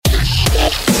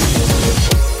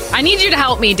I need you to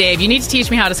help me, Dave. You need to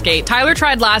teach me how to skate. Tyler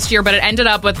tried last year, but it ended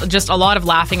up with just a lot of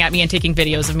laughing at me and taking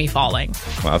videos of me falling.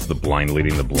 Well, that's the blind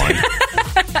leading the blind.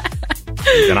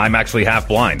 And I'm actually half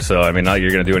blind, so I mean, not you're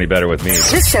going to do any better with me.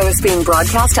 This show is being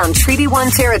broadcast on Treaty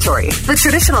 1 territory, the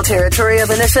traditional territory of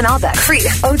Anishinaabe, Cree,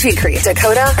 Oji-Cree,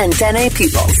 Dakota, and Dene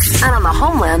peoples, and on the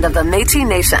homeland of the Métis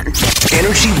Nation.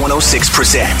 Energy 106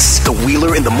 presents the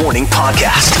Wheeler in the Morning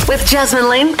podcast with Jasmine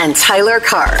Lane and Tyler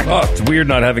Carr. Oh, it's weird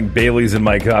not having Bailey's in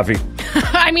my coffee.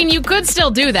 I mean, you could still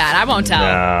do that. I won't tell. No,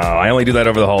 I only do that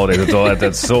over the holidays. That's all.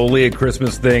 That's solely a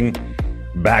Christmas thing.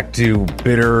 Back to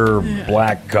bitter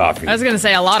black coffee. I was going to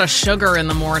say a lot of sugar in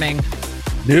the morning.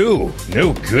 No,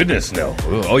 goodness, no.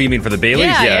 Oh, you mean for the Baileys?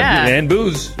 Yeah. And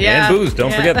booze. Yeah. And booze.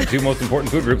 Don't forget the two most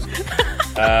important food groups.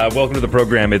 Welcome to the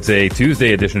program. It's a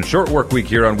Tuesday edition, short work week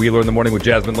here on Wheeler in the Morning with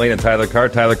Jasmine Lane and Tyler Carr.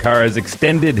 Tyler Carr has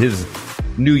extended his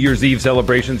New Year's Eve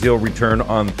celebrations. He'll return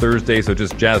on Thursday, so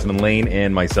just Jasmine Lane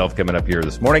and myself coming up here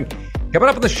this morning. Coming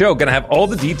up on the show, going to have all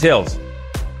the details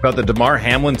about the Damar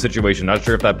Hamlin situation. Not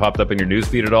sure if that popped up in your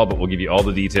newsfeed at all, but we'll give you all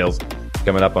the details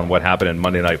coming up on what happened in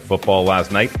Monday Night Football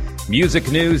last night.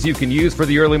 Music news you can use for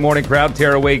the early morning crowd.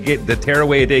 The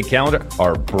Tearaway a Day calendar,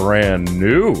 our brand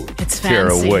new It's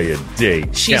fancy. Tearaway a Day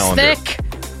She's calendar. thick.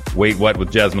 Wait, what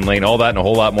with Jasmine Lane? All that and a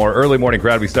whole lot more. Early morning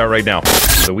crowd. We start right now.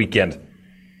 The Weeknd,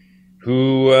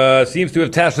 who seems to have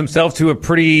attached himself to a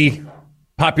pretty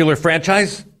popular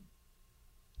franchise.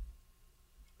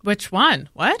 Which one?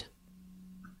 What?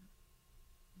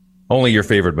 Only your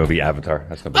favorite movie, Avatar.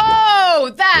 That's no big deal.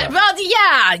 Oh, that. Yeah.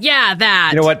 Well, yeah, that.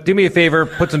 You know what? Do me a favor.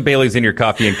 Put some Baileys in your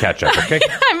coffee and catch up, okay?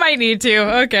 I might need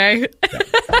to. Okay.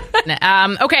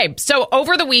 Okay. So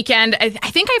over the weekend, I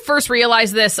think I first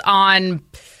realized this on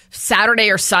Saturday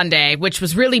or Sunday, which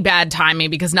was really bad timing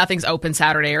because nothing's open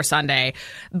Saturday or Sunday.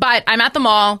 But I'm at the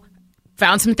mall,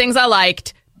 found some things I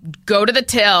liked, go to the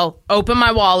till, open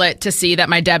my wallet to see that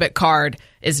my debit card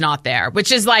is not there,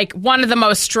 which is like one of the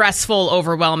most stressful,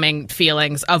 overwhelming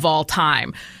feelings of all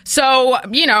time. So,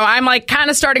 you know, I'm like kind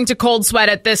of starting to cold sweat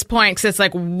at this point because it's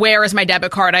like, where is my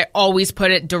debit card? I always put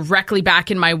it directly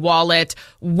back in my wallet.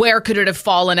 Where could it have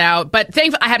fallen out? But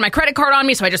thankfully, I had my credit card on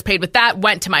me, so I just paid with that,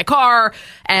 went to my car,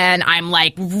 and I'm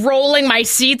like rolling my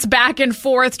seats back and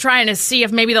forth, trying to see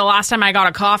if maybe the last time I got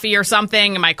a coffee or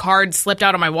something, and my card slipped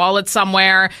out of my wallet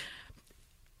somewhere.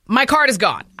 My card is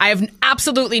gone. I have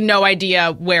absolutely no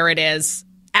idea where it is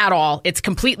at all. It's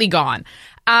completely gone.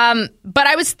 But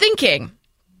I was thinking,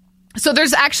 so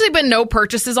there's actually been no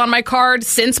purchases on my card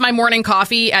since my morning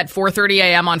coffee at 4:30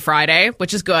 a.m. on Friday,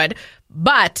 which is good.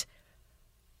 But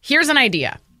here's an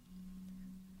idea.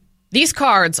 These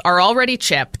cards are already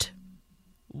chipped.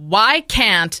 Why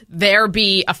can't there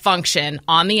be a function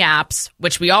on the apps,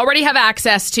 which we already have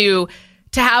access to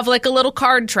have like a little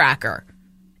card tracker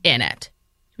in it?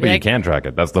 Well, you can track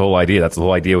it. That's the whole idea. That's the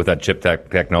whole idea with that chip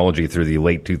technology through the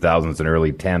late 2000s and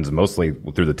early 10s, mostly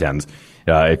through the 10s.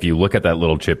 If you look at that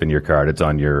little chip in your card, it's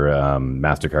on your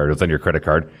MasterCard, it's on your credit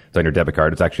card, it's on your debit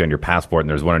card, it's actually on your passport, and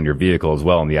there's one on your vehicle as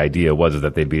well. And the idea was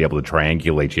that they'd be able to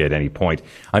triangulate you at any point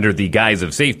under the guise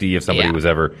of safety if somebody was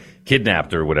ever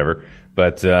kidnapped or whatever.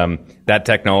 But that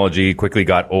technology quickly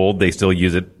got old. They still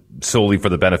use it solely for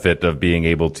the benefit of being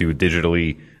able to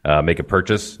digitally make a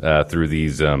purchase through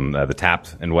these the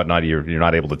taps and whatnot. You're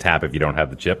not able to tap if you don't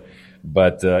have the chip.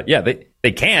 But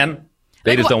they can.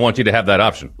 They just don't want you to have that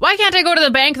option. Why can't I go to the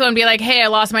bank though and be like, hey, I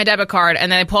lost my debit card,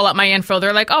 and then I pull up my info.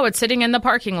 They're like, oh, it's sitting in the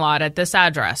parking lot at this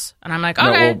address, and I'm like,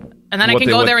 okay, and then I can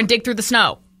go there and dig through the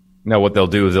snow. No, what they'll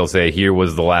do is they'll say, here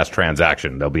was the last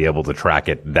transaction. They'll be able to track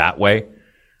it that way,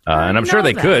 and I'm sure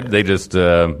they could. They just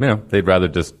they'd rather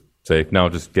just say, no,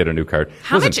 just get a new card.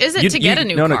 How much is it to get a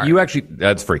new card? No, you actually,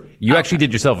 that's free. You actually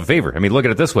did yourself a favor. I mean, look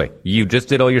at it this way. You just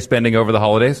did all your spending over the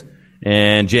holidays,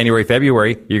 and January,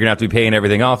 February, you're going to have to be paying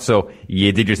everything off. So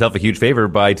you did yourself a huge favor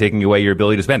by taking away your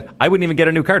ability to spend. I wouldn't even get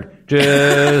a new card.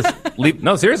 Just leave.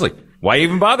 No, seriously. Why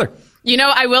even bother? You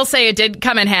know, I will say it did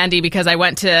come in handy because I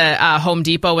went to Home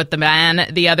Depot with the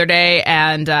man the other day,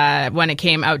 and when it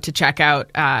came out to check out,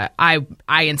 I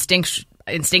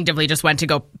instinctively just went to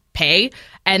go pay,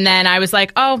 and then I was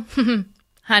like, oh,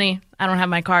 honey, I don't have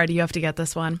my card. You have to get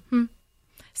this one.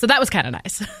 So that was kind of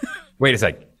nice. Wait a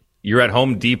sec. You're at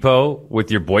Home Depot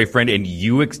with your boyfriend and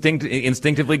you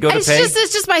instinctively go to pay? It's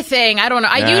just my thing. I don't know.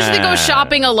 I usually go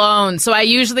shopping alone. So I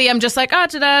usually am just like,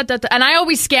 and I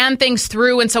always scan things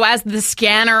through. And so as the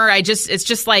scanner, it's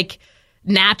just like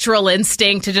natural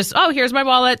instinct to just, oh, here's my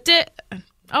wallet.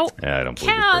 Oh, I don't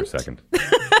believe you for a second.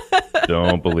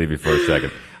 Don't believe you for a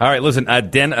second. All right, listen,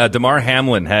 Damar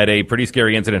Hamlin had a pretty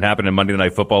scary incident happen in Monday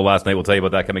Night Football last night. We'll tell you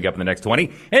about that coming up in the next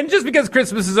 20. And just because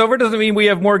Christmas is over doesn't mean we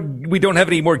don't have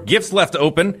any more gifts left to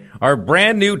open. Our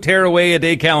brand new Tearaway a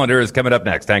Day calendar is coming up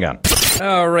next. Hang on.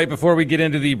 All right, before we get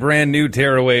into the brand new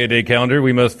Tearaway a Day calendar,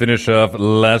 we must finish off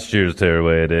last year's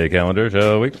Tearaway a Day calendar,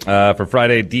 shall we? For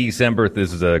Friday, December,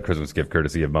 this is a Christmas gift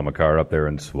courtesy of Mama Car up there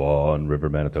in Swan River,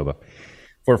 Manitoba.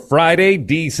 For Friday,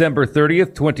 December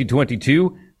 30th,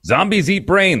 2022, zombies eat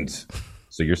brains.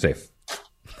 So you're safe.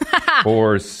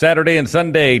 For Saturday and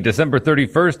Sunday, December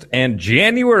 31st and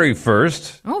January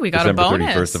 1st. Oh, we got December a bonus.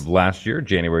 December 31st of last year,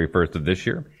 January 1st of this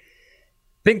year.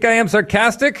 Think I am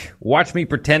sarcastic? Watch me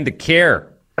pretend to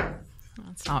care.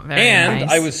 That's not very And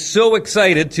nice. I was so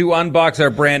excited to unbox our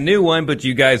brand new one, but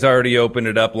you guys already opened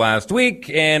it up last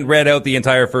week and read out the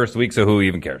entire first week, so who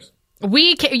even cares?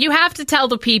 You have to tell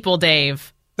the people,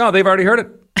 Dave. No, they've already heard it.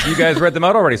 You guys read them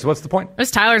out already, so what's the point? It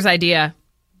was Tyler's idea.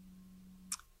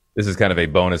 This is kind of a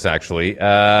bonus, actually.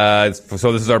 So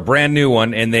this is our brand new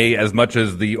one, and they, as much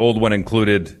as the old one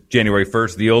included January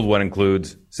 1st, the old one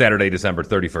includes Saturday, December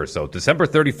 31st. So December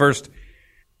 31st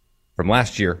from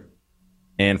last year,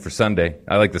 and for Sunday,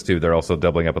 I like this too, they're also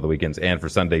doubling up on the weekends, and for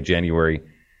Sunday, January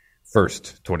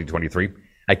 1st, 2023.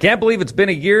 I can't believe it's been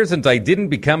a year since I didn't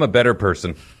become a better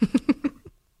person.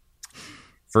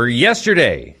 For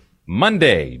yesterday,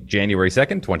 Monday, January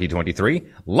 2nd, 2023,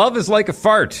 love is like a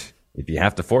fart. If you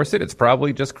have to force it, it's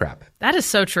probably just crap. That is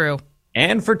so true.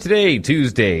 And for today,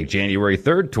 Tuesday, January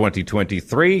 3rd,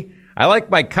 2023, I like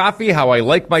my coffee how I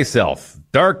like myself.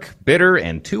 Dark, bitter,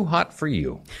 and too hot for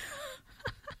you.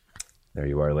 There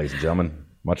you are, ladies and gentlemen.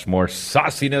 Much more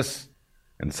sauciness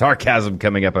and sarcasm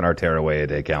coming up on our Tearaway a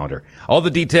Day calendar. All the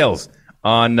details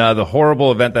on the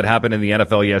horrible event that happened in the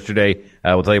NFL yesterday.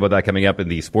 We'll tell you about that coming up in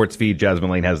the sports feed. Jasmine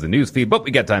Lane has the news feed, but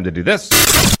we got time to do this.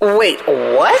 Wait,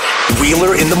 what?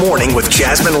 Wheeler in the Morning with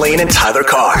Jasmine Lane and Tyler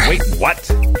Carr. Wait, what?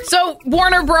 So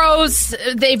Warner Bros.,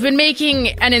 they've been making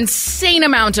an insane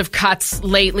amount of cuts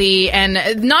lately,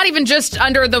 and not even just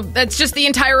it's just the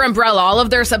entire umbrella. All of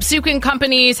their subsequent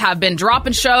companies have been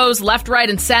dropping shows left, right,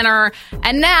 and center.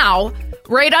 And now,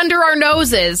 right under our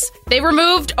noses, they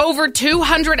removed over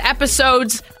 200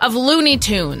 episodes of Looney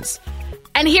Tunes.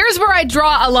 And here's where I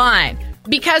draw a line.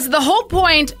 Because the whole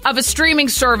point of a streaming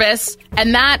service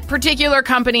and that particular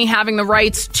company having the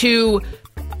rights to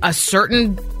a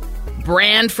certain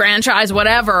brand, franchise,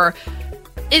 whatever,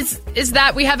 is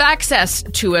that we have access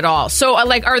to it all. So,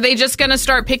 are they just going to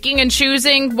start picking and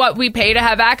choosing what we pay to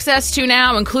have access to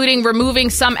now, including removing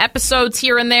some episodes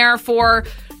here and there for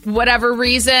whatever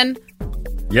reason?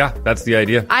 Yeah, that's the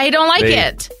idea. I don't like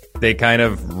it. They kind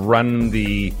of run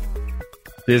the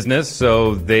business,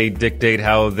 so they dictate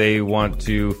how they want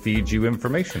to feed you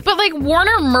information. But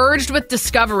Warner merged with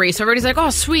Discovery, so everybody's like, oh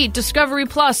sweet, Discovery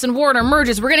Plus and Warner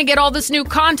merges, we're gonna get all this new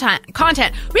content. We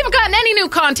haven't gotten any new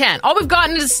content. All we've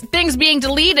gotten is things being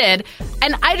deleted.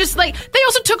 And I just they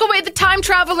also took away the Time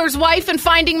Traveler's Wife and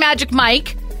Finding Magic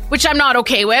Mike, which I'm not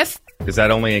okay with. Is that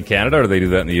only in Canada, or do they do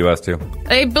that in the US too?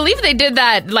 I believe they did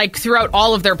that throughout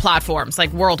all of their platforms,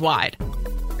 worldwide.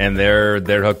 And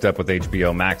they're hooked up with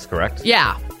HBO Max, correct?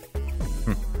 Yeah.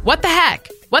 What the heck?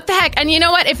 What the heck? And you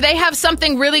know what? If they have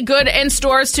something really good in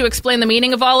stores to explain the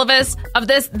meaning of all of this,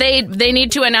 they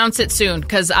need to announce it soon.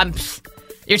 Because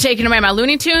you're taking away my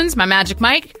Looney Tunes, my Magic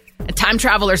Mike, and Time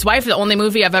Traveler's Wife, the only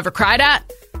movie I've ever cried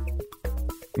at.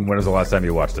 When was the last time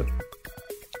you watched it?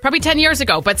 Probably 10 years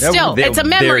ago, but still, it's a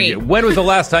memory. When was the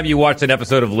last time you watched an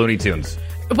episode of Looney Tunes?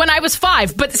 When I was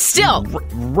 5, but still.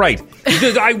 Right.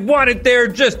 Because I want it there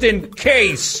just in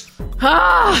case.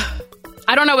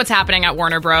 I don't know what's happening at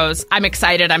Warner Bros. I'm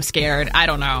excited. I'm scared. I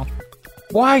don't know.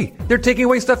 Why? They're taking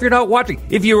away stuff you're not watching.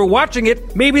 If you were watching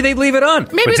it, maybe they'd leave it on.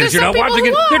 Maybe but since you're not watching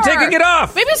it, they're taking it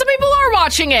off. Maybe some people are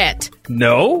watching it.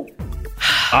 No.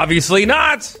 Obviously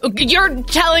not. You're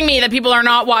telling me that people are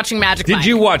not watching Magic Mike. Did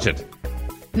you watch it?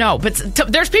 No, but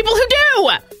there's people who do.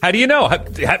 How do you know?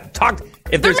 Talk.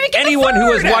 If there's anyone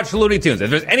who has watched Looney Tunes, if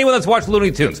there's anyone that's watched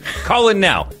Looney Tunes, call in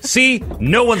now. See,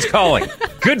 no one's calling.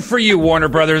 Good for you, Warner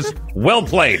Brothers. Well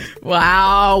played.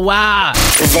 Wow.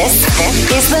 This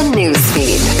is the news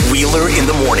feed. Wheeler in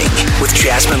the Morning with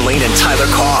Jasmine Lane and Tyler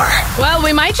Carr. Well,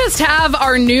 we might just have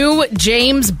our new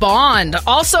James Bond.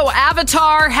 Also,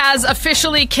 Avatar has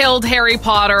officially killed Harry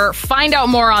Potter. Find out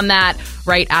more on that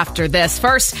right after this.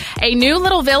 First, a new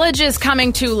little village is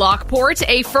coming to Lockport,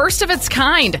 a first of its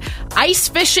kind. Ice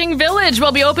Fishing Village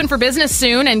will be open for business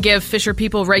soon and give fisher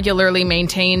people regularly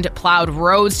maintained plowed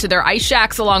roads to their ice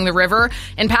shacks along the river.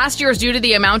 In past years, due to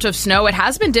the amount of snow, it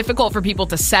has been difficult for people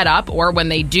to set up, or when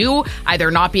they do,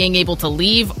 either not being able to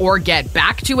leave or get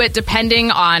back to it,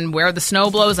 depending on where the snow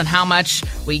blows and how much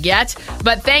we get.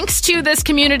 But thanks to this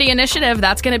community initiative,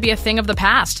 that's going to be a thing of the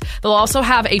past. They'll also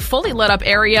have a fully lit up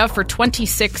area for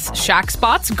 26 shack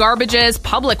spots, garbages,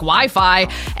 public Wi-Fi,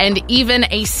 and even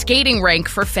a skating rink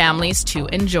for families to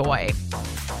enjoy.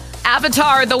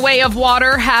 Avatar: The Way of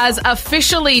Water has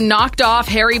officially knocked off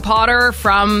Harry Potter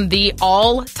from the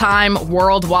all-time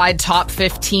worldwide top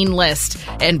 15 list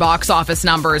in box office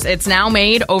numbers. It's now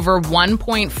made over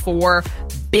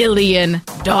 $1.4 billion.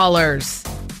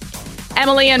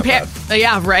 Emily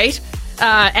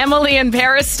in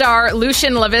Paris star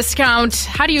Lucien Leviscount.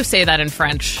 How do you say that in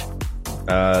French?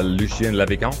 Lucien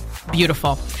Leviscount.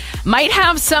 Beautiful. Might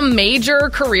have some major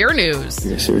career news.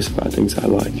 You're serious about things I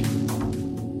like.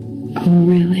 Oh,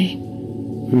 really?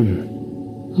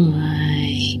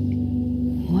 Like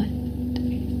what?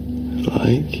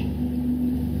 Like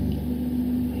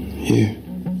you.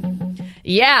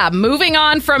 Yeah, moving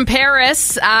on from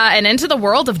Paris and into the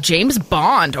world of James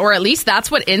Bond, or at least that's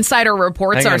what insider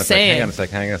reports are saying. Hang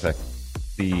on a sec.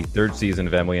 The third season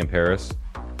of Emily in Paris,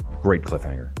 great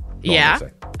cliffhanger. Yeah.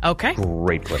 Okay.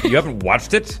 Great cliffhanger. You haven't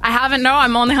watched it? I haven't. No,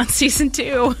 I'm only on season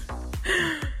 2.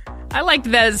 I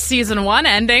liked the season 1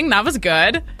 ending. That was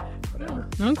good.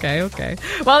 Okay.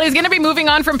 Well, he's going to be moving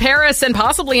on from Paris and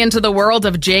possibly into the world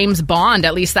of James Bond.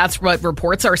 At least that's what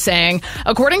reports are saying.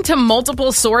 According to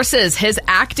multiple sources, his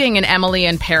acting in Emily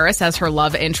in Paris as her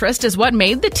love interest is what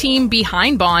made the team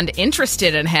behind Bond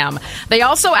interested in him. They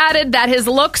also added that his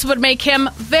looks would make him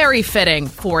very fitting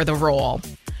for the role.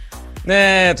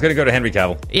 It's going to go to Henry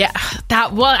Cavill. Yeah.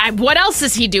 What else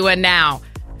is he doing now?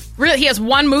 Really, he has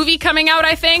one movie coming out,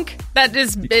 I think, that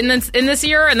is in this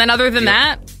year, and then other than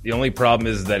that... The only problem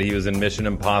is that he was in Mission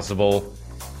Impossible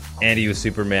and he was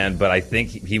Superman, but I think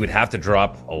he would have to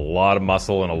drop a lot of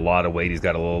muscle and a lot of weight. He's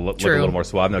got look a little more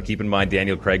suave. Now, keep in mind,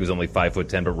 Daniel Craig was only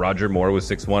 5'10", but Roger Moore was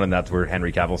 6'1", and that's where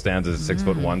Henry Cavill stands as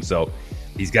 6'1", so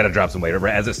he's got to drop some weight.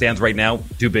 As it stands right now,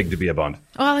 too big to be a Bond.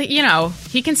 Well,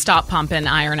 he can stop pumping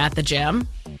iron at the gym.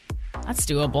 That's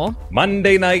doable.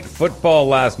 Monday Night Football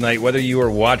last night. Whether you were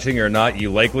watching or not,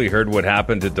 you likely heard what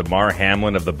happened to Damar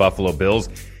Hamlin of the Buffalo Bills.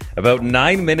 About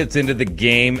 9 minutes into the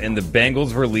game, and the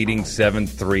Bengals were leading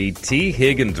 7-3. T.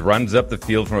 Higgins runs up the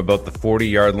field from about the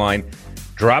 40-yard line,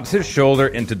 drops his shoulder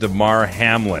into Damar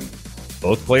Hamlin.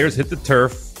 Both players hit the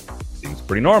turf. Seems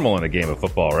pretty normal in a game of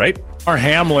football, right? Damar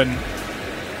Hamlin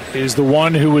is the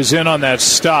one who was in on that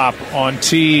stop on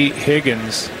T.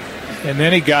 Higgins, and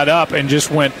then he got up and just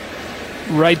went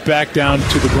right back down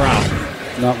to the ground.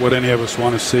 Not what any of us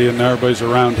want to see, and everybody's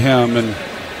around him, and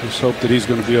just hope that he's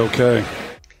going to be okay.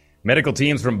 Medical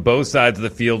teams from both sides of the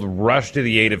field rushed to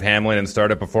the aid of Hamlin and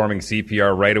started performing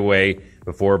CPR right away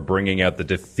before bringing out the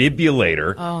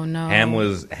defibrillator. Oh, no.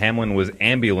 Hamlin was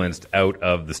ambulanced out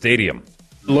of the stadium.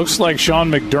 Looks like Sean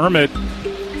McDermott,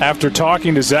 after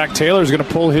talking to Zach Taylor, is going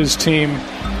to pull his team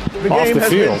off the field. The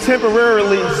game has been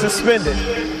temporarily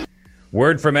suspended.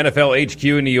 Word from NFL HQ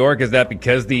in New York is that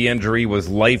because the injury was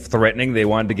life-threatening, they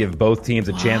wanted to give both teams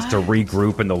a chance to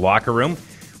regroup in the locker room.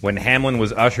 When Hamlin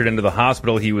was ushered into the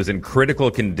hospital, he was in critical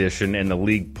condition, and the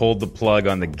league pulled the plug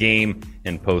on the game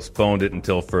and postponed it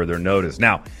until further notice.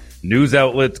 Now, news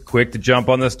outlets quick to jump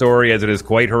on the story, as it is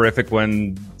quite horrific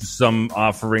when some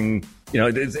offering,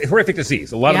 it's horrific to see.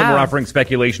 So a lot of them were offering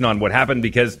speculation on what happened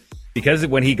because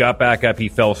when he got back up, he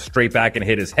fell straight back and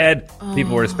hit his head.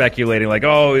 People were speculating like,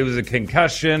 it was a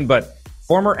concussion, but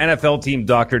former NFL team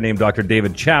doctor named Dr.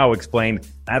 David Chow explained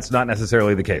that's not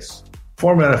necessarily the case.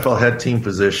 Former NFL head team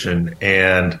physician,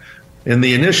 and in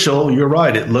the initial, you're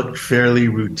right, it looked fairly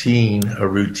routine, a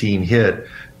routine hit.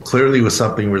 Clearly was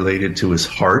something related to his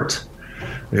heart.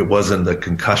 It wasn't the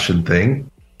concussion thing.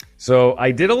 So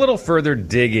I did a little further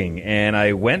digging, and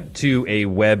I went to a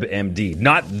WebMD,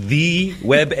 not the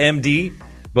WebMD,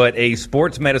 but a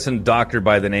sports medicine doctor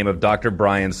by the name of Dr.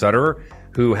 Brian Sutterer,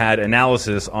 who had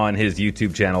analysis on his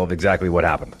YouTube channel of exactly what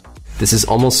happened. This is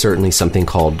almost certainly something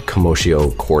called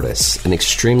commotio cordis, an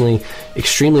extremely,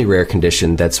 extremely rare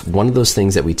condition that's one of those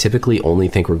things that we typically only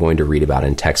think we're going to read about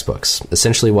in textbooks.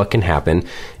 Essentially what can happen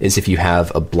is if you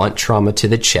have a blunt trauma to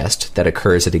the chest that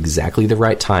occurs at exactly the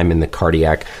right time in the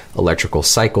cardiac electrical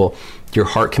cycle, your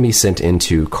heart can be sent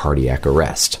into cardiac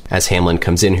arrest. As Hamlin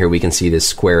comes in here, we can see this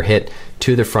square hit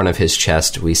to the front of his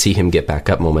chest. We see him get back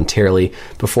up momentarily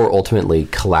before ultimately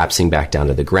collapsing back down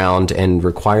to the ground and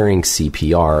requiring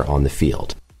CPR on the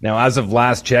field. Now, as of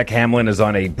last check, Hamlin is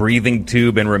on a breathing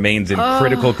tube and remains in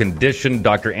critical condition.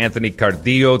 Dr. Anthony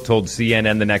Cardillo told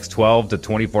CNN the next 12 to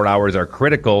 24 hours are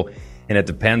critical, and it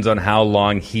depends on how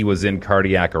long he was in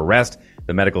cardiac arrest.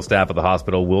 The medical staff of the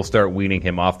hospital will start weaning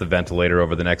him off the ventilator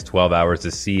over the next 12 hours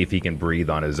to see if he can breathe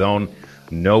on his own.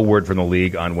 No word from the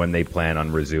league on when they plan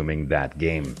on resuming that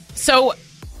game. So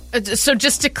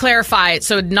just to clarify,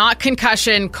 so not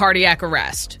concussion, cardiac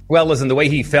arrest. Well, listen, the way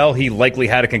he fell, he likely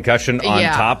had a concussion on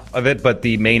top of it, but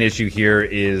the main issue here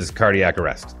is cardiac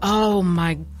arrest. Oh,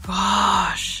 my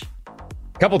gosh.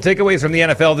 Couple takeaways from the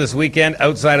NFL this weekend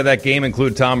outside of that game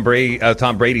include Tom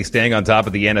Brady staying on top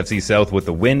of the NFC South with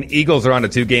the win. Eagles are on a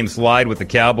 2-game slide with the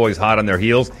Cowboys hot on their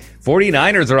heels.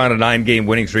 49ers are on a 9-game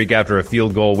winning streak after a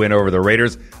field goal win over the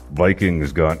Raiders.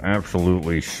 Vikings got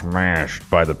absolutely smashed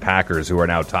by the Packers, who are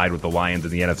now tied with the Lions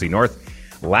in the NFC North.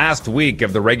 Last week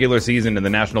of the regular season in the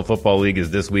National Football League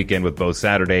is this weekend with both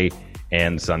Saturday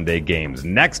and Sunday games.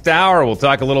 Next hour, we'll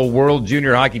talk a little World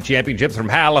Junior Hockey Championships from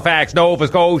Halifax, Nova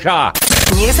Scotia.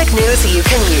 Music news you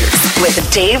can use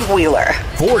with Dave Wheeler.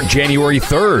 For January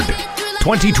 3rd,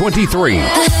 2023.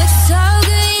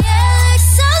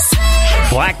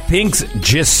 Blackpink's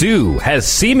Jisoo has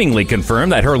seemingly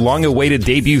confirmed that her long-awaited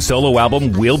debut solo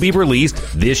album will be released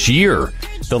this year.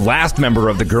 The last member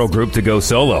of the girl group to go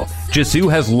solo,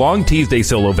 Jisoo has long teased a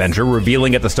solo venture,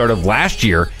 revealing at the start of last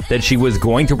year that she was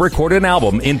going to record an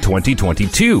album in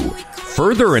 2022.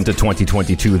 Further into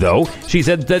 2022, though, she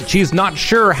said that she's not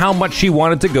sure how much she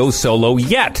wanted to go solo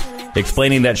yet,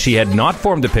 explaining that she had not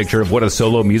formed a picture of what a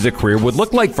solo music career would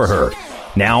look like for her.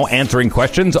 Now answering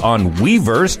questions on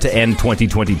Weverse to end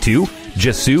 2022,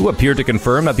 Jisoo appeared to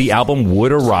confirm that the album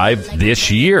would arrive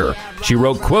this year. She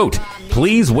wrote, quote,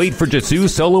 "Please wait for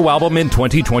Jisoo's solo album in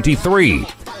 2023.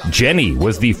 Jennie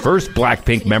was the first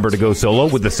Blackpink member to go solo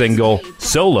with the single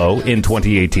Solo in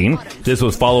 2018. This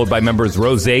was followed by members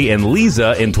Rosé and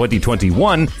Lisa in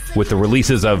 2021 with the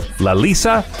releases of La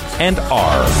Lisa and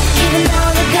R.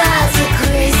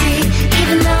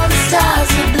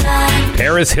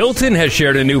 Paris Hilton has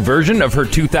shared a new version of her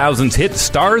 2000s hit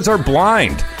Stars Are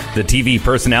Blind. The TV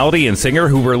personality and singer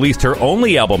who released her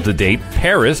only album to date,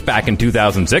 Paris, back in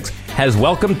 2006, has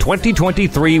welcomed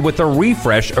 2023 with a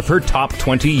refresh of her top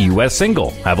 20 U.S.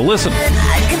 single. Have a listen.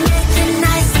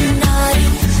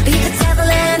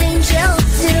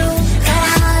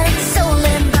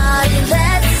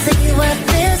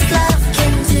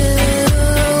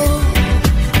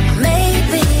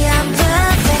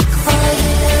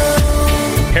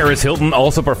 Paris Hilton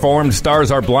also performed Stars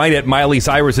Are Blind at Miley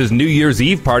Cyrus's New Year's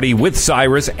Eve party with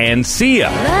Cyrus and Sia.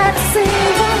 Let's see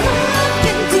what love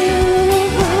can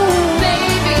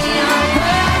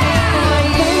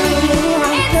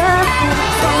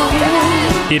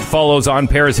do. It follows on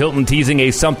Paris Hilton teasing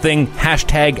a something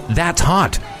 #that's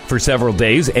hot for several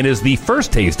days and is the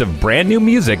first taste of brand new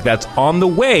music that's on the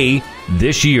way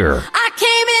this year. I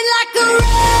came in like a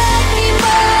wrecking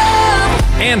ball.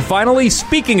 And finally,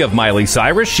 speaking of Miley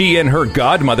Cyrus, she and her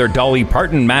godmother Dolly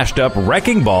Parton mashed up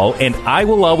Wrecking Ball and I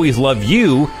Will Always Love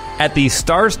You at the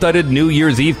star-studded New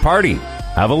Year's Eve party.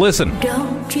 Have a listen.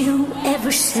 Don't you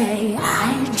ever say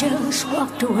I just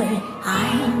walked away.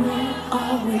 I will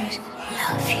always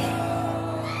love you.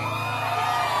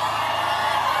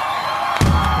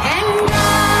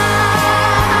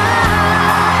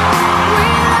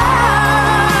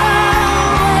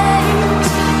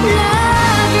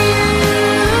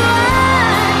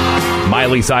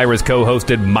 Miley Cyrus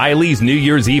co-hosted Miley's New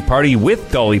Year's Eve party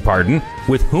with Dolly Parton,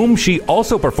 with whom she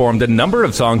also performed a number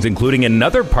of songs, including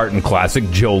another Parton classic,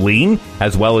 Jolene,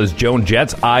 as well as Joan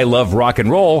Jett's I Love Rock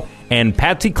and Roll, and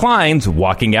Patsy Cline's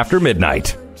Walking After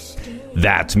Midnight.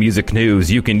 That's music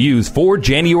news you can use for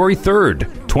January 3rd,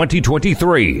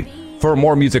 2023. For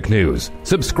more music news,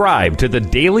 subscribe to the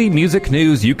Daily Music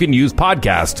News You Can Use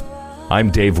podcast.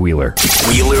 I'm Dave Wheeler.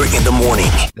 Wheeler in the morning.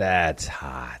 That's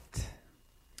hot.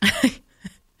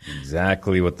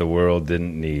 Exactly what the world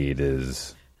didn't need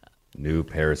is new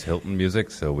Paris Hilton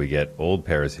music, so we get old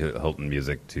Paris Hilton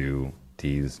music to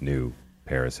tease new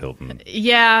Paris Hilton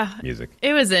music.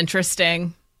 It was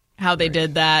interesting how they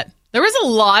did that. There was a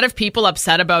lot of people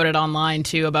upset about it online,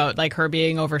 too, about like her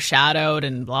being overshadowed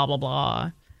and blah, blah,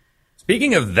 blah.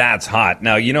 Speaking of that's hot,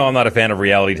 now, you know I'm not a fan of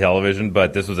reality television,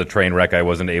 but this was a train wreck I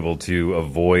wasn't able to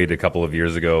avoid a couple of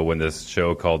years ago when this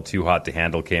show called Too Hot to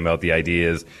Handle came out. The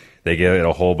idea is They get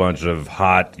a whole bunch of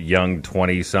hot, young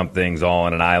 20-somethings all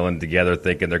on an island together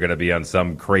thinking they're going to be on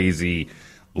some crazy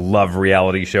love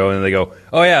reality show. And then they go,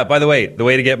 oh, yeah, by the way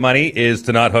to get money is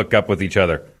to not hook up with each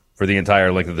other for the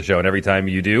entire length of the show. And every time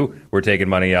you do, we're taking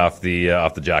money off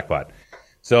the jackpot.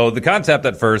 So the concept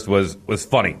at first was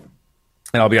funny.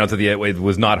 And I'll be honest with you, it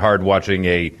was not hard watching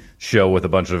a show with a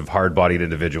bunch of hard-bodied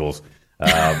individuals.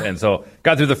 And so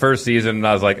got through the first season, and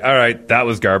I was like, all right, that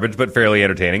was garbage, but fairly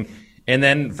entertaining. And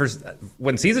then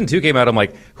when season 2 came out, I'm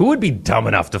like, who would be dumb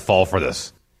enough to fall for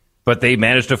this? But they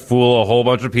managed to fool a whole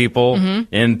bunch of people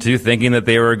into thinking that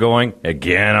they were going,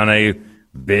 again, on a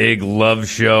big love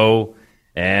show.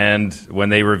 And when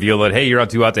they revealed that, hey, you're on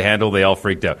Too Hot to Handle, they all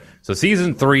freaked out. So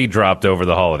season 3 dropped over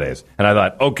the holidays. And I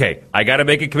thought, okay, I got to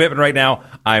make a commitment right now.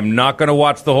 I'm not going to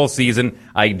watch the whole season.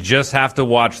 I just have to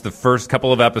watch the first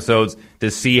couple of episodes to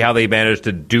see how they managed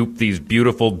to dupe these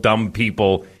beautiful, dumb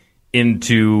people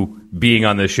into being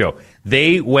on this show.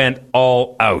 They went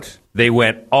all out. They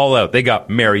got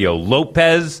Mario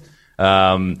Lopez.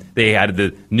 They had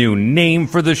the new name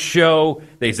for the show.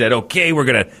 They said, okay, we're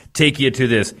going to take you to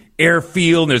this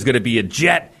airfield. And there's going to be a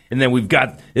jet. And then we've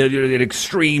got an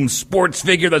extreme sports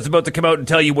figure that's about to come out and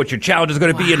tell you what your challenge is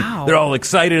going to be. And they're all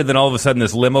excited. And then all of a sudden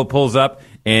this limo pulls up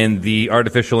and the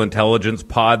artificial intelligence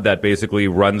pod that basically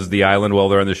runs the island while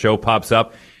they're on the show pops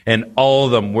up. And all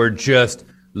of them were just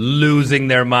losing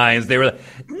their minds. They were like,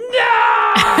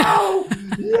 no!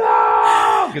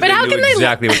 No! But how can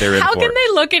exactly what they were in how for. can they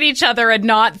look at each other and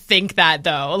not think that,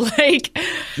 though? Like,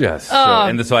 yes.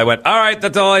 So I went, all right,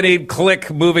 that's all I need.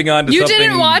 Click, moving on to you something. You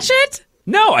didn't watch it?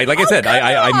 No,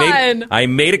 I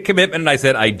made a commitment, and I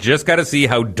said I just got to see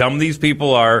how dumb these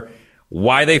people are,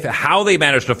 how they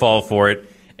managed to fall for it.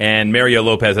 And Mario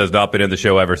Lopez has not been in the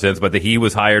show ever since, but he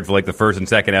was hired for like the first and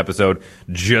second episode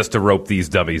just to rope these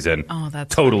dummies in. Oh,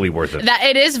 that's totally worth it.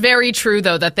 It is very true,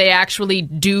 though, that they actually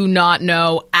do not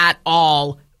know at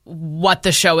all what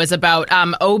the show is about.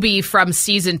 Obi from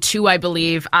season 2, I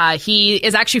believe, he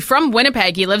is actually from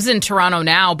Winnipeg. He lives in Toronto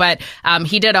now, but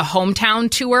he did a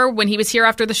hometown tour when he was here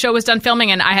after the show was done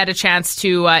filming, and I had a chance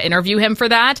to interview him for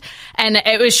that. And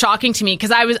it was shocking to me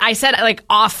because I said, like,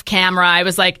 off camera, I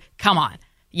was like, come on,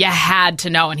 you had to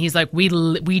know. And he's like, we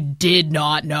did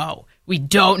not know. We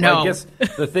don't know. Well, I guess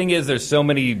the thing is, there's so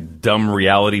many dumb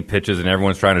reality pitches, and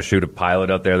everyone's trying to shoot a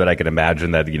pilot out there that I can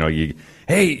imagine that,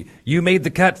 hey, you made the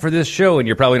cut for this show, and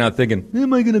you're probably not thinking,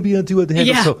 am I going to be on Too Hot to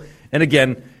Handle? Yeah. So, and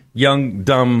again, young,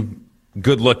 dumb,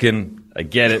 good looking, I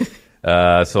get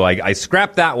it. So I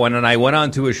scrapped that one, and I went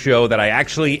on to a show that I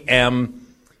actually am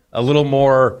a little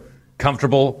more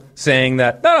comfortable saying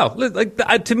that,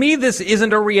 to me, this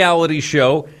isn't a reality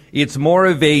show. It's more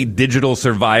of a digital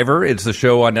survivor. It's a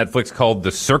show on Netflix called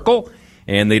The Circle,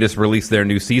 and they just released their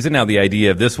new season. Now, the idea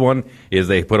of this one is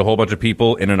they put a whole bunch of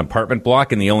people in an apartment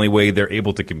block, and the only way they're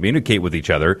able to communicate with each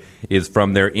other is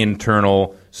from their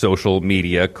internal social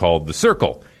media called The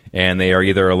Circle. And they are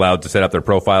either allowed to set up their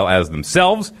profile as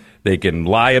themselves, they can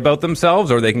lie about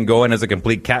themselves, or they can go in as a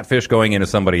complete catfish going in as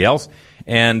somebody else.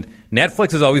 And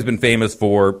Netflix has always been famous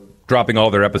for dropping all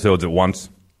their episodes at once,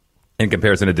 in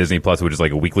comparison to Disney Plus, which is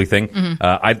like a weekly thing.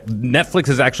 Netflix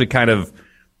has actually kind of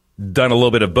done a little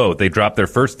bit of both. They dropped their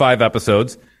first 5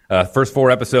 episodes, first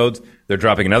 4 episodes. They're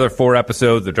dropping another 4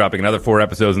 episodes. They're dropping another 4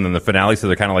 episodes, and then the finale. So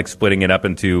they're kind of like splitting it up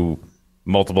into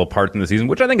multiple parts in the season,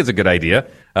 which I think is a good idea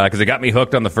because it got me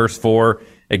hooked on the first 4.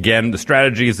 Again, the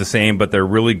strategy is the same, but they're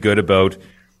really good about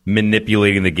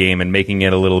manipulating the game and making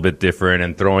it a little bit different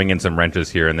and throwing in some wrenches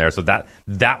here and there. So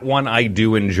that one I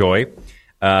do enjoy.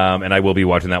 And I will be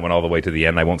watching that one all the way to the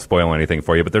end. I won't spoil anything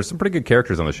for you, but there's some pretty good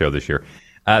characters on the show this year.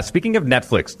 Speaking of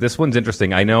Netflix, this one's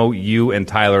interesting. I know you and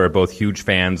Tyler are both huge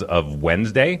fans of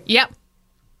Wednesday. Yep.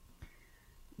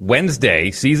 Wednesday,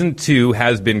 season 2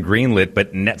 has been greenlit,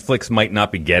 but Netflix might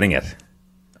not be getting it.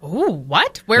 Ooh,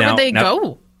 what? Where would they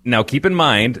go? Now, keep in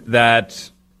mind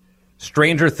that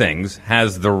Stranger Things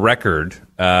has had the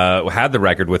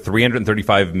record with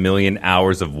 335 million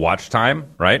hours of watch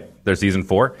time, right? Their season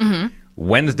 4. Mm-hmm.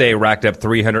 Wednesday racked up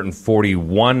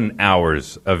 341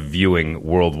 hours of viewing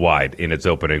worldwide in its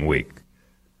opening week.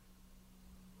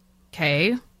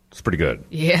 Okay. It's pretty good.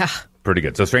 Yeah. Pretty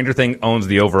good. So Stranger Things owns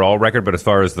the overall record, but as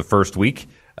far as the first week,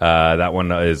 that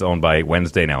one is owned by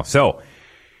Wednesday now. So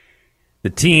the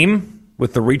team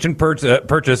with the recent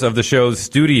purchase of the show's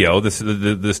studio,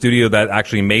 the studio that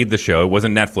actually made the show, it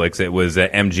wasn't Netflix, it was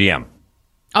MGM.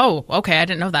 Oh, okay. I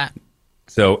didn't know that.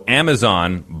 So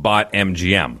Amazon bought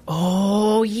MGM.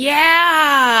 Oh,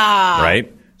 yeah.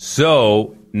 Right?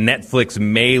 So Netflix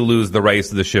may lose the rights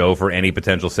to the show for any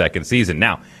potential second season.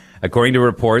 Now, According to a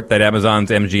report that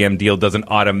Amazon's MGM deal doesn't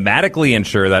automatically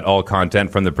ensure that all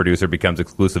content from the producer becomes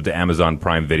exclusive to Amazon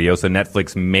Prime Video, so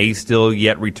Netflix may still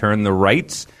yet return the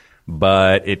rights,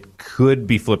 but it could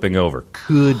be flipping over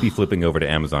to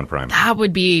Amazon Prime. That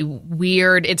would be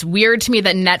weird. It's weird to me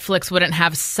that Netflix wouldn't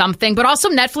have something, but also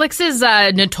Netflix is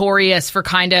notorious for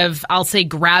kind of, I'll say,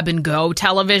 grab and go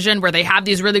television, where they have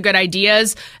these really good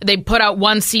ideas. They put out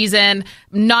one season,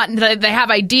 they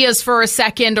have ideas for a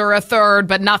second or a third,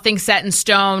 but nothing set in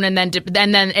stone, and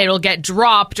then it'll get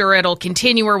dropped or it'll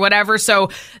continue or whatever. So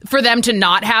for them to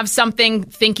not have something,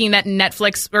 thinking that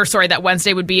that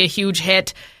Wednesday would be a huge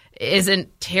hit,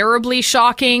 isn't terribly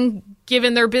shocking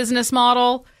given their business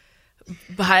model.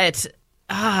 But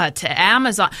to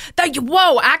Amazon,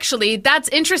 actually, that's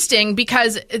interesting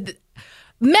because,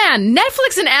 man,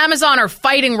 Netflix and Amazon are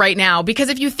fighting right now. Because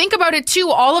if you think about it too,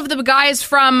 all of the guys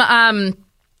from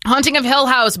Haunting of Hill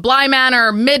House, Bly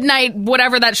Manor, Midnight,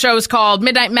 whatever that show's called,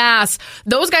 Midnight Mass,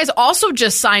 those guys also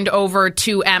just signed over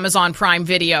to Amazon Prime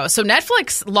Video. So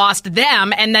Netflix lost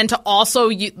them, and then to also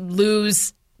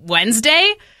lose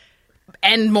Wednesday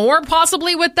and more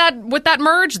possibly with that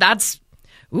merge, that's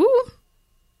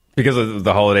Because of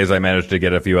the holidays, I managed to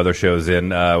get a few other shows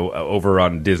in. Over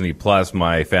on Disney Plus,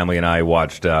 my family and I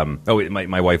watched.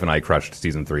 My wife and I crushed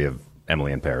season 3 of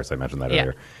Emily in Paris. I mentioned that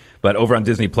earlier. But over on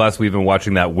Disney Plus, we've been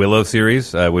watching that Willow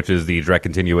series, which is the direct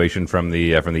continuation from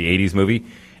the 80s movie.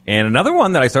 And another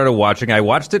one that I started watching, I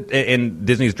watched it, and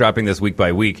Disney's dropping this week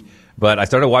by week, but I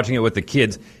started watching it with the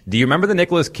kids. Do you remember the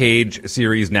Nicolas Cage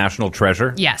series National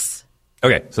Treasure? Yes.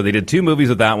 Okay, so they did 2 movies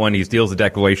with that one. He steals the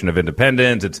Declaration of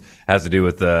Independence. It has to do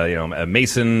with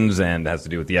Masons, and has to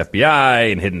do with the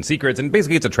FBI and hidden secrets, and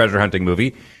basically it's a treasure hunting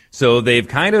movie. So they've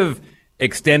kind of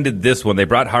extended this one. They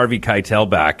brought Harvey Keitel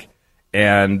back,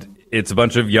 and it's a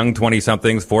bunch of young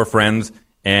 20-somethings, 4 friends,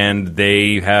 and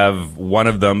they have one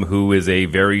of them who is a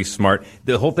very smart.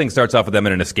 The whole thing starts off with them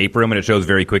in an escape room, and it shows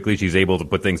very quickly she's able to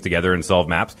put things together and solve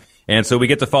maps. And so we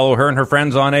get to follow her and her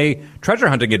friends on a treasure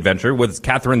hunting adventure with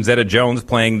Catherine Zeta-Jones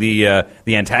playing the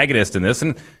antagonist in this.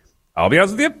 And I'll be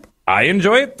honest with you, I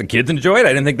enjoy it. The kids enjoy it. I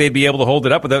didn't think they'd be able to hold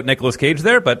it up without Nicolas Cage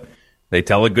there, but they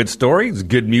tell a good story. There's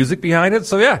good music behind it.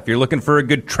 So yeah, if you're looking for a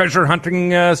good treasure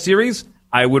hunting series,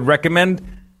 I would recommend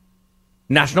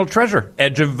National Treasure,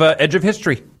 Edge of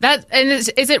History.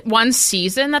 Is it one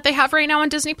season that they have right now on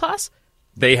Disney Plus?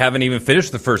 They haven't even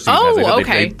finished the first season.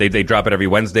 Okay. They drop it every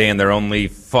Wednesday, and they're only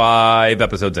 5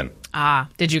 episodes in.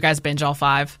 Did you guys binge all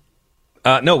 5?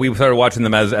 No, we started watching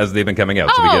them as they've been coming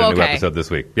out. So we get a new episode this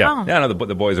week. Yeah, no,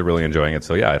 the boys are really enjoying it.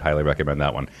 So yeah, I'd highly recommend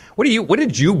that one. What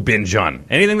did you binge on?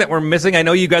 Anything that we're missing? I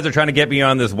know you guys are trying to get me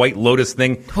on this White Lotus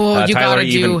thing.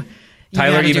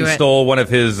 Tyler even stole one of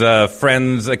his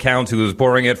friend's accounts, who was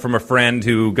borrowing it from a friend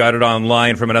who got it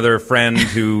online from another friend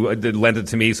who lent it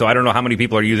to me. So I don't know how many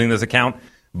people are using this account,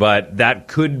 but that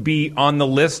could be on the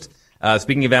list.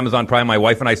 Speaking of Amazon Prime, my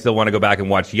wife and I still want to go back and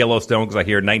watch Yellowstone, because I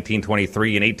hear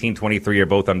 1923 and 1823 are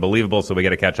both unbelievable, so we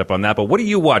got to catch up on that. But what are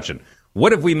you watching?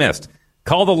 What have we missed?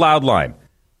 Call the Loud Line.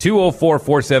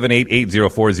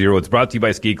 204-478-8040. It's brought to you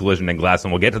by Ski Collision and Glass,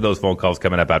 and we'll get to those phone calls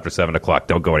coming up after 7 o'clock.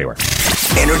 Don't go anywhere.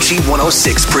 Energy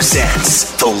 106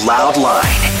 presents The Loud Line.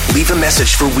 Leave a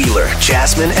message for Wheeler,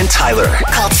 Jasmine, and Tyler.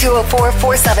 Call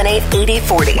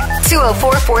 204-478-8040.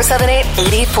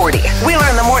 204-478-8040. Wheeler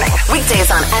in the morning.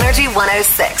 Weekdays on Energy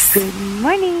 106. Good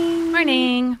morning.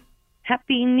 Morning.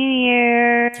 Happy New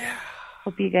Year.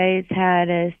 Hope you guys had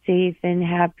a safe and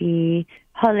happy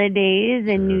holidays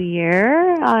and New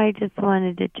Year. I just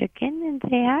wanted to check in and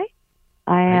say hi.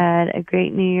 I had a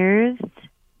great New Year's.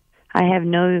 I have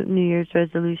no New Year's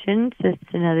resolutions. Just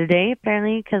another day,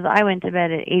 apparently, because I went to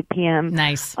bed at 8 p.m.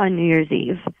 on New Year's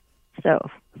Eve. So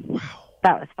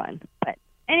that was fun. But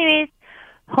anyways,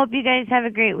 hope you guys have a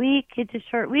great week. It's a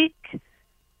short week.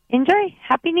 Enjoy.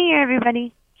 Happy New Year,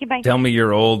 everybody. Okay, bye. Tell me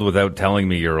you're old without telling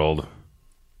me you're old.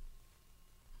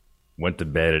 Went to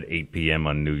bed at 8 p.m.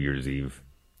 on New Year's Eve.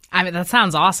 I mean, that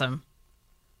sounds awesome.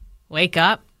 Wake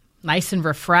up, nice and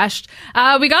refreshed.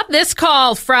 We got this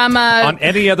call from... on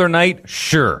any other night,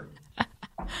 sure.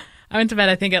 I went to bed,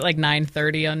 I think, at like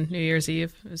 9:30 on New Year's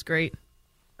Eve. It was great.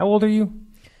 How old are you?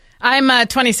 I'm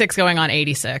 26 going on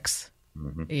 86.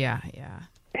 Mm-hmm. Yeah.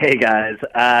 Hey, guys.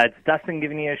 It's Dustin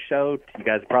giving you a shout. You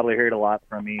guys probably heard a lot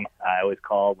from me. I always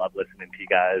call. Love listening to you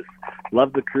guys.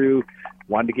 Love the crew.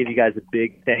 Wanted to give you guys a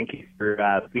big thank you for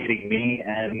feeding me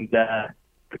and the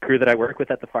crew that I work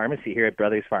with at the pharmacy here at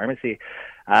Brothers Pharmacy.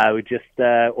 We just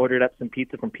ordered up some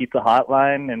pizza from Pizza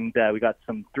Hotline, and we got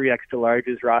some 3 extra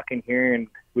larges rocking here, and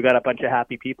we got a bunch of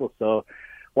happy people. So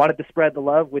wanted to spread the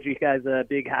love. Wish you guys a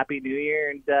big happy New Year,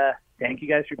 and thank you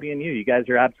guys for being you. You guys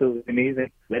are absolutely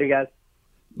amazing. Later, guys.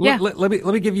 Yeah. Let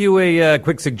me give you a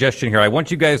quick suggestion here. I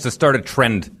want you guys to start a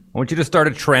trend. I want you to start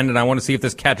a trend, and I want to see if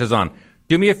this catches on.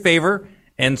 Do me a favor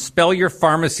and spell your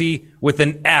pharmacy with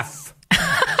an F.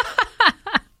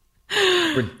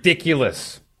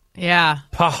 Ridiculous. Yeah.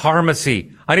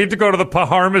 Paharmacy. I need to go to the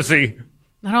Paharmacy.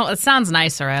 It sounds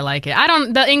nicer. I like it.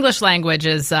 The English language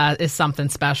is something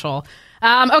special.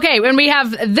 Okay, and we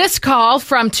have this call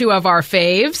from two of our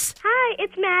faves. Hi,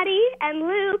 it's Maddie and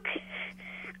Luke.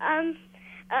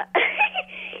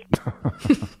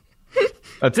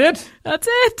 That's it? That's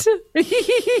it.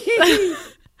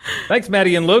 Thanks,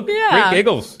 Maddie and Luke. Yeah. Great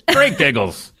giggles. Great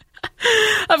giggles.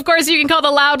 Of course, you can call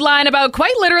the Loud Line about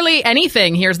quite literally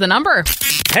anything. Here's the number.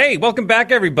 Hey, welcome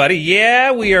back, everybody.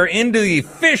 Yeah, we are into the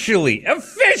officially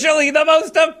the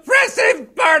most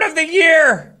oppressive part of the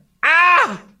year.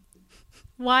 Ah!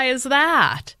 Why is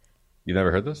that? You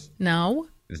never heard this? No.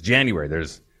 It's January.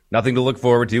 There's nothing to look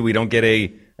forward to. We don't get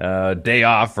a day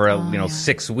off for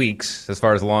 6 weeks as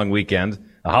far as a long weekend.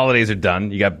 The holidays are done.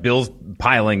 You got bills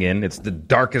piling in. It's the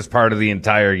darkest part of the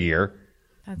entire year.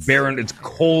 It's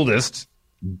coldest,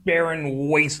 barren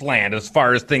wasteland as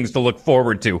far as things to look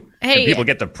forward to. Hey, and people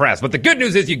get depressed. But the good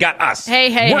news is you got us. We're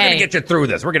going to get you through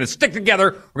this. We're going to stick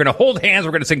together. We're going to hold hands.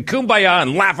 We're going to sing Kumbaya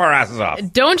and laugh our asses off.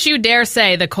 Don't you dare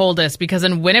say the coldest, because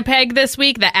in Winnipeg this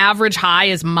week, the average high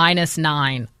is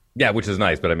 -9. Yeah, which is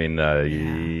nice. But I mean,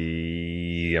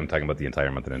 I'm talking about the entire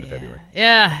month and end of February.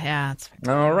 Yeah. That's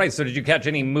fair. All right. So did you catch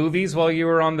any movies while you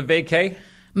were on the vacay?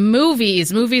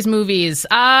 Movies. No.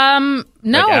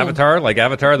 Like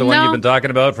Avatar, the one you've been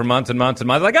talking about for months and months and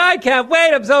months. Like, I can't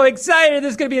wait. I'm so excited.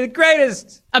 This is going to be the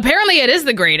greatest. Apparently it is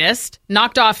the greatest.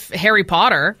 Knocked off Harry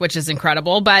Potter, which is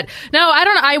incredible. But no,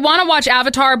 I want to watch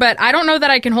Avatar, but I don't know that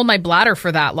I can hold my bladder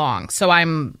for that long. So I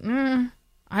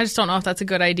just don't know if that's a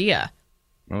good idea.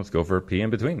 Well, let's go for a pee in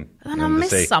between. And I'll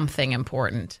miss something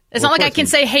important. It's not like I can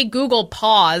say, hey, Google,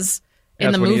 pause.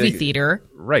 In the movie theater.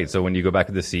 Right. So when you go back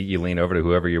to the seat, you lean over to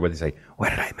whoever you're with and say, what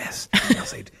did I miss? They'll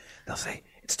say,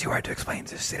 it's too hard to explain.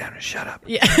 Just sit down and shut up.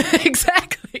 Yeah,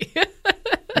 exactly.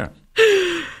 Yeah.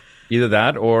 Either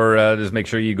that or just make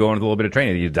sure you go into a little bit of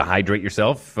training. You dehydrate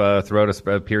yourself throughout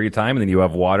a period of time, and then you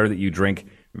have water that you drink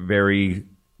very,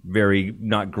 very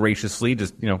not graciously,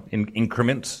 just, in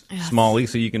increments, smally,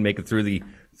 so you can make it through the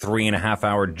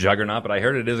 3.5-hour juggernaut, but I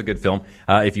heard it is a good film.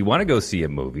 If you want to go see a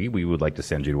movie, we would like to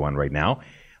send you to one right now.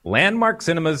 Landmark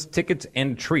Cinemas Tickets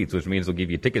and Treats, which means they'll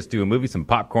give you tickets to a movie, some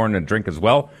popcorn, and a drink as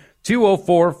well.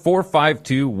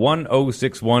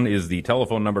 204-452-1061 is the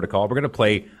telephone number to call. We're going to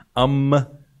play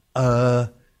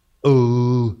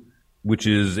which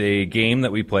is a game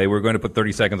that we play. We're going to put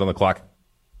 30 seconds on the clock,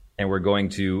 and we're going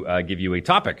to give you a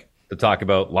topic to talk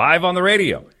about live on the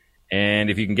radio. And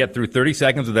if you can get through 30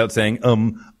 seconds without saying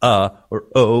or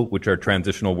oh, which are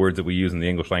transitional words that we use in the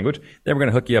English language, then we're going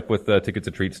to hook you up with tickets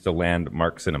and treats to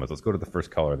Landmark Cinemas. Let's go to the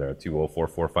first caller there at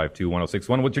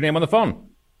 204-452-1061. What's your name on the phone?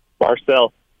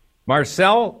 Marcel.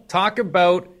 Marcel, talk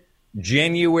about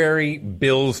January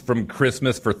bills from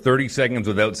Christmas for 30 seconds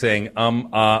without saying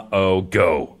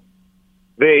go.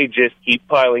 They just keep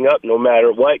piling up no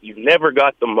matter what. You've never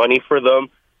got the money for them.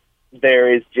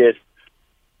 There is just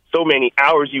so many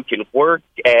hours you can work,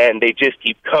 and they just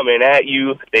keep coming at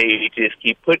you. They just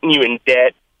keep putting you in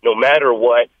debt no matter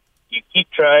what. You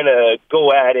keep trying to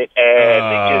go at it, and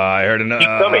I heard keep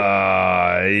coming.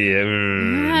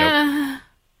 Nope.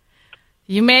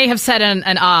 You may have said an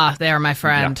there, my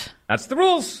friend. Yeah, that's the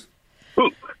rules.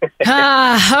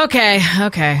 Okay.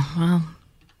 Well,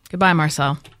 goodbye,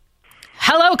 Marcel.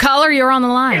 Hello, caller. You're on the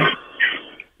line.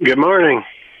 Good morning.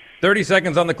 30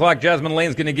 seconds on the clock. Jasmine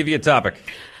Lane's going to give you a topic.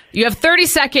 You have 30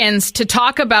 seconds to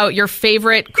talk about your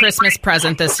favorite Christmas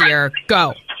present this year.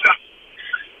 Go.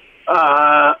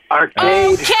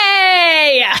 Arcade.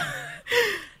 Okay.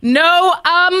 No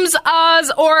ums, uhs,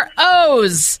 or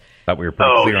ohs. Thought we were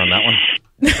pretty clear on that one.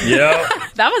 Yeah.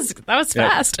 That was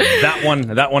fast.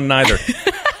 That one neither.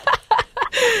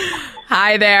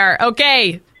 Hi there.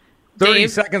 Okay. 30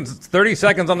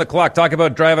 seconds on the clock. Talk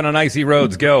about driving on icy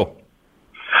roads. Go.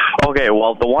 Okay,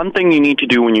 well, the one thing you need to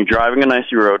do when you're driving an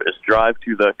icy road is drive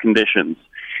to the conditions.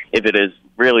 If it is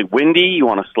really windy, you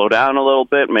want to slow down a little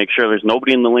bit, make sure there's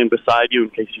nobody in the lane beside you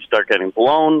in case you start getting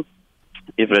blown.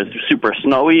 If it is super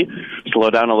snowy,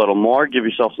 slow down a little more, give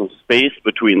yourself some space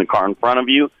between the car in front of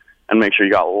you, and make sure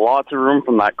you got lots of room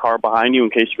from that car behind you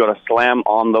in case you got to slam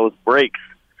on those brakes.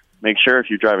 Make sure if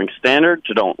you're driving standard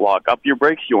to don't lock up your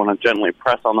brakes. You want to gently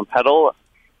press on the pedal.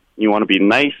 You want to be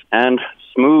nice and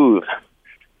smooth.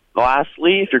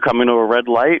 Lastly, if you're coming to a red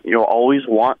light, you'll always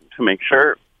want to make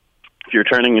sure If you're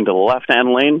turning into the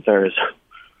left-hand lane, there's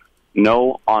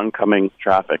no oncoming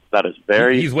traffic. That is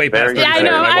He's way past. Yeah, I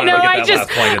know.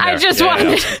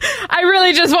 I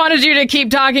really just wanted you to keep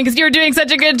talking because you're doing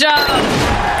such a good job.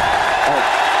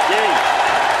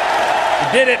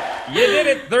 You did it. You did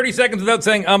it. 30 seconds without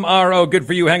saying R-O. Good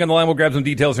for you. Hang on the line. We'll grab some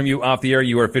details from you off the air.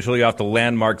 You are officially off to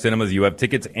Landmark Cinemas. You have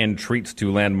tickets and treats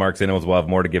to Landmark Cinemas. We'll have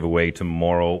more to give away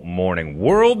tomorrow morning.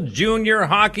 World Junior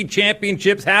Hockey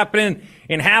Championships happening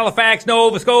in Halifax,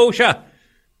 Nova Scotia.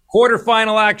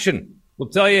 Quarterfinal action. We'll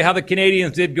tell you how the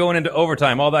Canadians did going into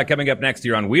overtime. All that coming up next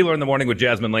year on Wheeler in the Morning with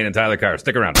Jasmine Lane and Tyler Carr.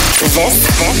 Stick around. This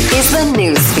is the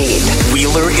news feed.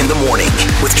 Wheeler in the Morning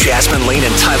with Jasmine Lane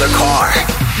and Tyler Carr.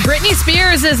 Britney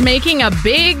Spears is making a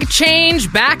big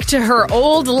change back to her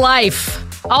old life.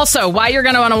 Also, why you're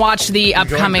going to want to watch the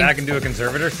upcoming... Going back and do a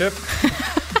conservatorship?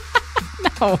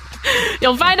 No.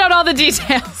 You'll find out all the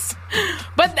details.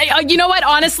 But you know what?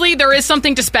 Honestly, there is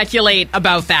something to speculate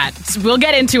about that. We'll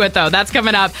get into it, though. That's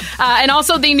coming up. And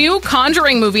also, the new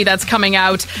Conjuring movie that's coming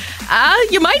out.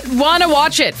 You might want to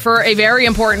watch it for a very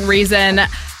important reason.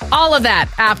 All of that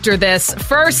after this.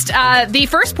 First, the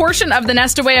first portion of the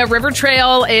Nestawaya River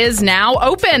Trail is now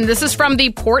open. This is from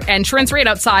the port entrance right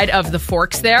outside of the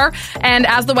Forks there. And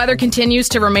as the weather continues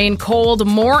to remain cold,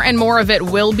 more and more of it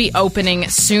will be opening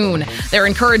soon. They're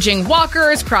encouraging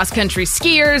walkers, cross-country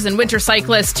skiers, and winter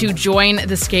cyclists to join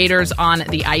the skaters on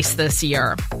the ice this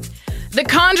year. The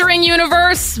Conjuring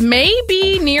universe may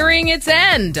be nearing its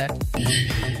end.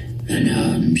 And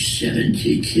I'm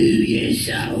 72 years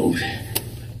old.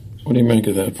 What do you make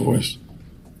of that voice?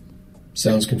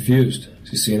 Sounds confused.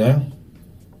 Is he senile?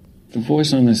 The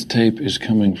voice on this tape is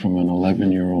coming from an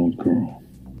 11-year-old girl.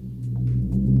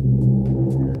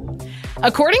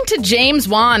 According to James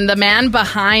Wan, the man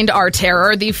behind Our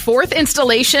Terror, the fourth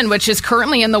installation, which is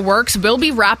currently in the works, will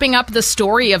be wrapping up the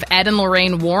story of Ed and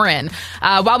Lorraine Warren.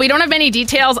 While we don't have any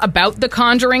details about The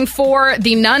Conjuring 4,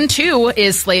 The Nun 2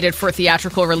 is slated for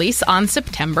theatrical release on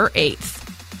September 8th.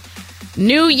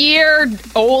 New year,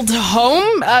 old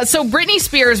home. So Britney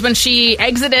Spears, when she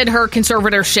exited her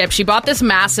conservatorship, she bought this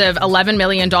massive $11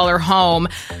 million home.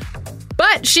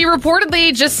 But she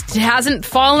reportedly just hasn't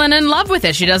fallen in love with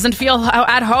it. She doesn't feel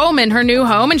at home in her new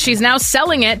home, and she's now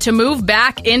selling it to move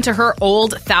back into her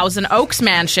old Thousand Oaks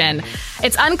mansion.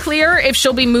 It's unclear if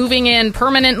she'll be moving in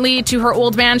permanently to her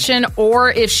old mansion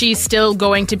or if she's still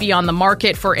going to be on the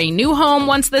market for a new home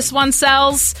once this one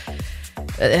sells.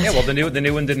 Yeah, well, the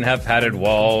new one didn't have padded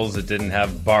walls. It didn't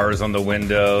have bars on the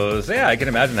windows. Yeah, I can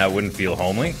imagine that wouldn't feel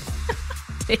homely.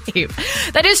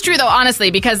 That is true, though, honestly,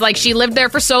 because she lived there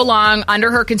for so long under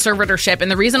her conservatorship,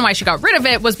 and the reason why she got rid of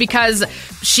it was because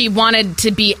she wanted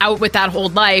to be out with that whole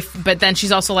life, but then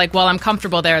she's also like, well, I'm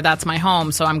comfortable there, that's my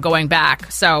home, so I'm going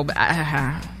back. So,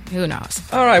 who knows?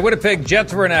 All right, Winnipeg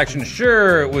Jets were in action.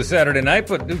 Sure, it was Saturday night,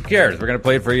 but who cares? We're going to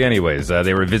play it for you anyways.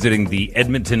 They were visiting the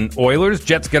Edmonton Oilers.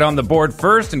 Jets get on the board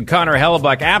first, and Connor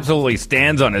Hellebuck absolutely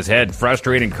stands on his head,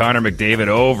 frustrating Connor McDavid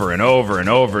over and over and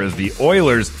over as the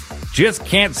Oilers just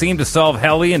can't seem to solve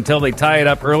Helly until they tie it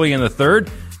up early in the third.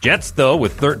 Jets, though,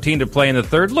 with 13 to play in the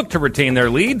third, look to retain their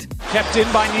lead. Kept in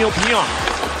by Neil Pionk.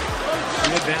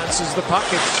 He advances the puck.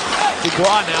 It's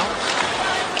Dubois now.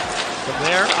 From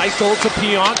there, Eichel to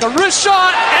Pionk. A wrist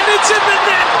shot, and it's in the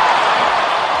net!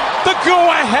 The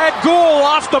go-ahead goal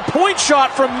off the point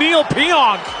shot from Neil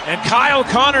Pionk. And Kyle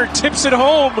Connor tips it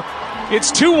home.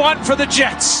 It's 2-1 for the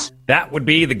Jets. That would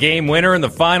be the game winner, and the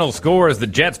final score as the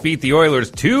Jets beat the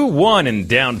Oilers 2-1 in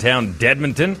downtown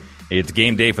Edmonton. It's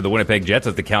game day for the Winnipeg Jets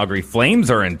as the Calgary Flames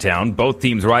are in town. Both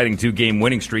teams riding two-game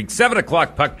winning streak. 7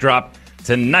 o'clock puck drop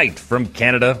tonight from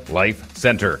Canada Life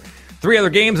Centre. 3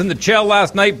 other games in the Chell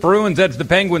last night. Bruins edged the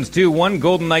Penguins 2-1.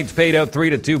 Golden Knights paid out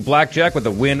 3-2 Blackjack with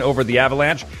a win over the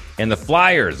Avalanche. And the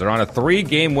Flyers are on a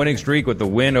 3-game winning streak with the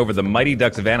win over the Mighty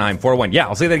Ducks of Anaheim 4-1. Yeah,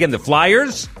 I'll say that again. The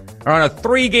Flyers are on a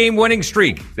 3-game winning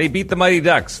streak. They beat the Mighty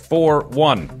Ducks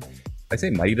 4-1. I say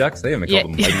Mighty Ducks? They haven't called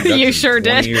them Mighty Ducks you sure in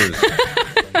 20 did. Years.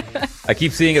 I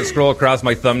keep seeing it scroll across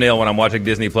my thumbnail when I'm watching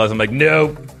Disney Plus. I'm like,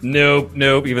 nope,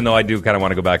 even though I do kind of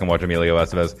want to go back and watch Emilio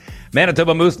Estevez.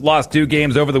 Manitoba Moose lost 2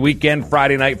 games over the weekend.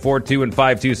 Friday night, 4-2 and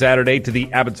 5-2 Saturday to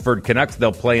the Abbotsford Canucks.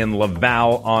 They'll play in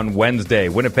Laval on Wednesday.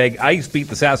 Winnipeg Ice beat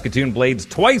the Saskatoon Blades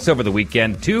twice over the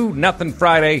weekend. 2-0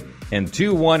 Friday and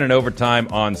 2-1 in overtime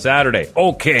on Saturday.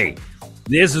 Okay,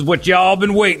 this is what y'all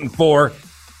been waiting for.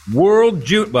 A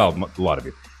lot of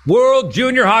you. World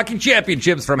Junior Hockey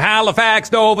Championships from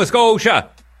Halifax, Nova Scotia.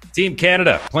 Team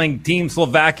Canada playing Team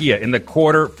Slovakia in the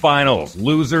quarterfinals.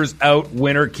 Losers out,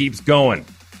 winner keeps going.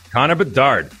 Connor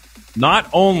Bedard, not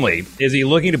only is he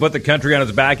looking to put the country on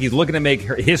his back, he's looking to make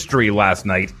history last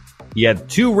night. He had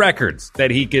 2 records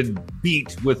that he could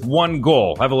beat with 1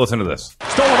 goal. Have a listen to this.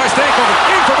 Stolen by Stankoven.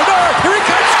 In for Bedard. Here he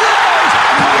comes. Scores!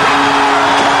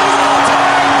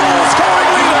 All-time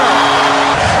goal-scoring leader.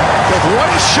 With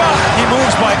 1 shot, he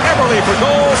moves by Eberle for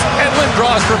goals and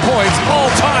Lindros for points.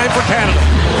 All-time for Canada.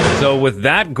 So with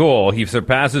that goal, he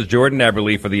surpasses Jordan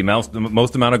Eberle for the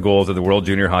most amount of goals at the World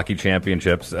Junior Hockey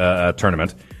Championships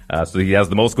tournament. So he has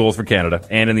the most goals for Canada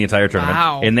and in the entire tournament.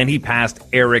 Wow. And then he passed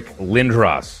Eric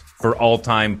Lindros for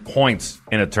all-time points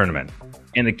in a tournament.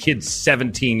 And the kid's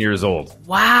 17 years old.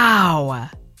 Wow.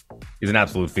 He's an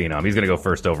absolute phenom. He's going to go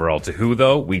first overall. To who,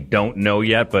 though? We don't know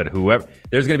yet, but whoever...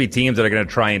 There's going to be teams that are going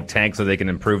to try and tank so they can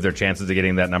improve their chances of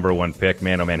getting that number 1 pick.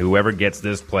 Man, oh man, whoever gets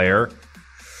this player...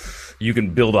 You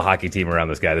can build a hockey team around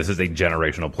this guy. This is a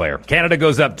generational player. Canada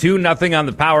goes up 2-0 on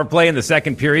the power play in the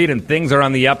second period, and things are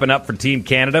on the up and up for Team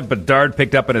Canada. Bedard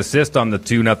picked up an assist on the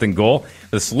 2-0 goal.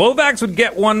 The Slovaks would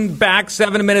get one back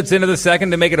 7 minutes into the second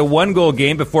to make it a 1-goal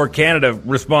game before Canada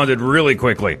responded really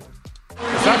quickly.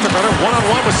 That's a better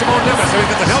one-on-one with Simone Nemeth. So he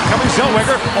gets the help coming.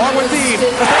 Zellweger on with Dean. The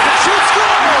second shoot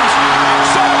scores!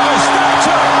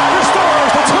 Stopcha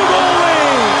restores the 2-goal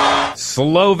lead.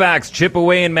 Slovaks chip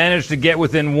away and manage to get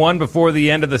within 1 before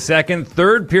the end of the second.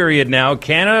 Third period now.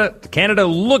 Canada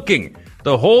looking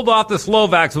to hold off the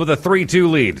Slovaks with a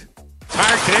 3-2 lead.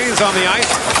 Tired Canadians on the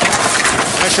ice.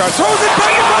 Eshard throws it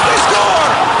back in front. They score!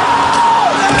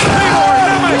 Igor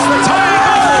Nemec, the tying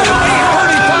goal.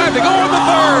 8:35 to go in the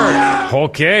third.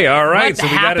 Okay, all right. What So we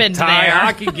got a happened tie there?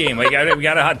 hockey game. We got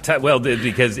a hot tie. Well,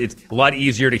 because it's a lot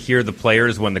easier to hear the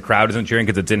players when the crowd isn't cheering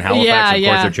because it's in Halifax. Yeah, of course,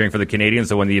 yeah. they're cheering for the Canadians.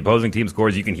 So when the opposing team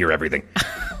scores, you can hear everything.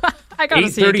 I got to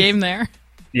see a game there.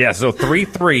 Yeah, so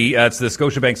 3-3. It's the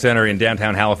Scotiabank Center in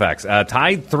downtown Halifax.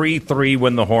 Tied 3-3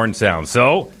 when the horn sounds.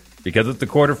 So because it's the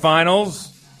quarterfinals,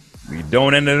 we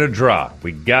don't end in a draw.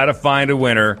 We got to find a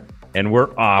winner, and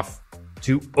we're off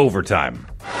to overtime.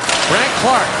 Frank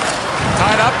Clark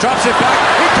tied up, drops it back.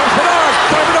 Here comes Bedard.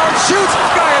 Bedard shoots.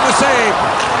 Guy in the save.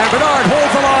 And Bedard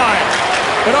holds the line.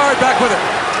 Bedard back with it.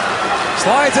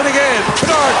 Slides in again.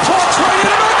 Bedard talks right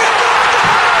in and again.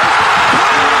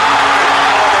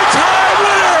 Overtime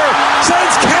winner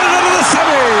sends Canada to the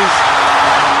semis.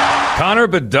 Connor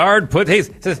Bedard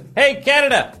says, "Hey,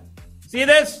 Canada, see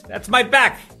this? That's my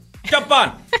back. Jump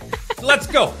on. Let's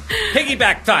go.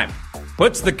 Piggyback time."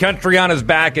 Puts the country on his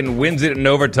back and wins it in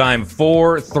overtime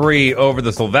 4-3 over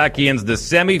the Slovakians. The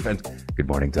Good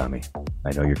morning, Tommy.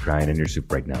 I know you're crying in your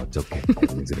soup right now. It's okay.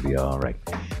 Everything's going to be all right.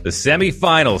 The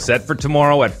semifinal set for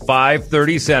tomorrow at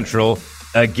 5:30 Central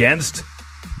against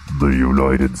the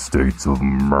United States of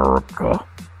America.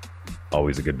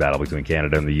 Always a good battle between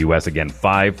Canada and the U.S. Again,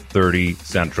 5:30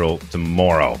 Central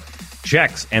tomorrow.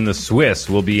 Czechs and the Swiss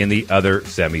will be in the other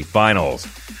semifinals.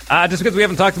 Just because we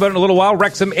haven't talked about it in a little while,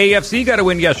 Wrexham AFC got a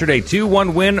win yesterday.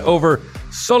 2-1 win over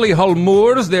Solihull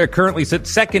Moors. They currently sit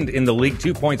second in the league,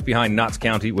 2 points behind Notts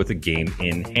County with a game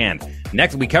in hand.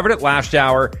 Next, we covered it last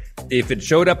hour. If it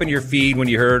showed up in your feed when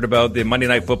you heard about the Monday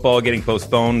Night Football getting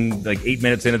postponed like 8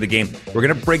 minutes into the game, we're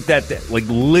going to break that, like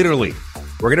literally.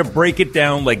 We're going to break it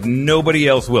down like nobody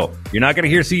else will. You're not going to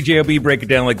hear CJOB break it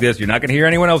down like this. You're not going to hear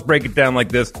anyone else break it down like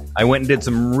this. I went and did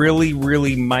some really,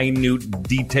 really minute,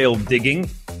 detailed digging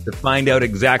to find out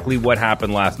exactly what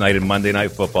happened last night in Monday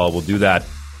Night Football. We'll do that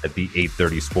at the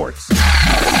 8:30 Sports.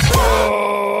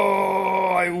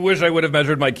 Oh, I wish I would have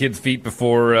measured my kids' feet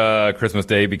before Christmas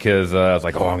Day because I was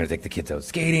like, I'm going to take the kids out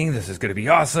skating. This is going to be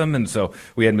awesome. And so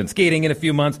we hadn't been skating in a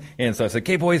few months. And so I said,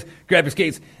 okay, boys, grab your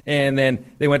skates. And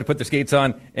then they went to put their skates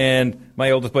on. And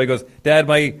my oldest boy goes, Dad,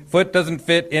 my foot doesn't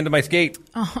fit into my skate.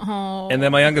 Oh. And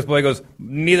then my youngest boy goes,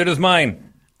 neither does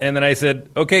mine. And then I said,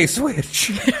 okay,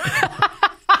 switch.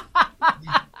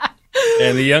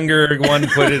 And the younger one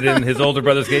put it in his older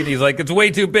brother's skate. And he's like, it's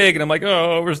way too big. And I'm like,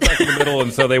 oh, we're stuck in the middle.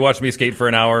 And so they watched me skate for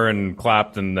an hour and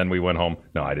clapped. And then we went home.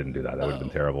 No, I didn't do that. That would have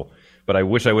been terrible. But I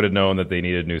wish I would have known that they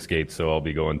needed new skates. So I'll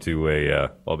be going to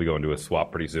a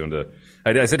swap pretty soon.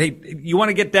 I said, hey, you want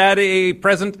to get Dad a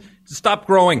present? Just stop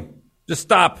growing. Just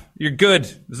stop. You're good.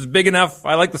 This is big enough.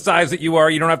 I like the size that you are.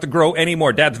 You don't have to grow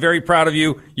anymore. Dad's very proud of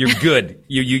you. You're good.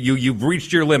 You've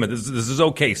reached your limit. This is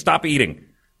okay. Stop eating.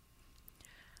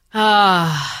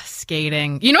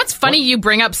 Skating. You know what's funny? You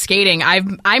bring up skating.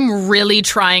 I'm really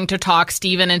trying to talk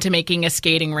Steven into making a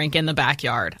skating rink in the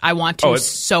backyard. I want to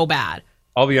so bad.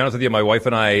 I'll be honest with you. My wife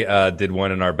and I did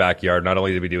one in our backyard. Not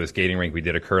only did we do a skating rink, we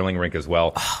did a curling rink as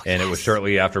well. And It was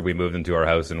shortly after we moved into our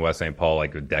house in West St. Paul,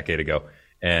 like a decade ago.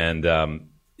 And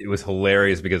it was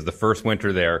hilarious because the first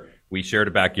winter there, we shared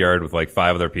a backyard with like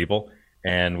 5 other people.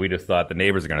 And we just thought the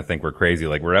neighbors are going to think we're crazy.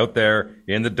 Like, we're out there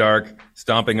in the dark,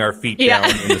 stomping our feet down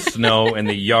in the snow in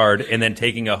the yard, and then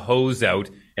taking a hose out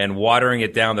and watering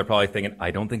it down. They're probably thinking, I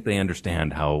don't think they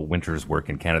understand how winters work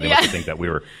in Canada. They must think that we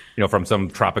were, from some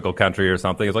tropical country or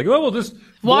something. It's like, we'll just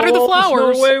water the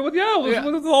flowers away with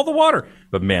all the water.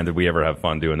 But man, did we ever have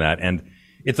fun doing that. And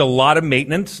it's a lot of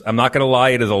maintenance. I'm not going to lie.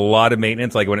 It is a lot of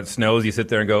maintenance. Like when it snows, you sit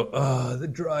there and go, oh, the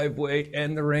driveway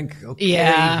and the rink.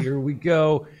 Okay, here we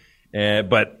go.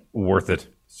 But worth it.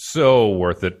 So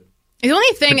worth it. The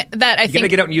only thing that I think... You got to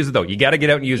get out and use it, though. You got to get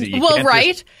out and use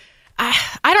it.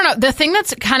 I don't know. The thing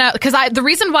that's kind of, because the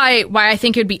reason why I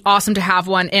think it would be awesome to have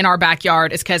one in our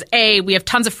backyard is because A, we have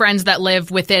tons of friends that live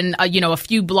within a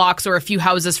few blocks or a few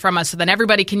houses from us, so then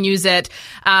everybody can use it.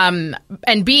 And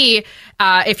B,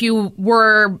 if you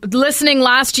were listening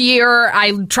last year,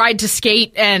 I tried to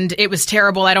skate and it was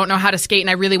terrible. I don't know how to skate and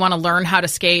I really want to learn how to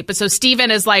skate. But so Steven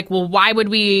is like, well, why would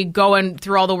we go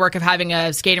through all the work of having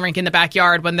a skating rink in the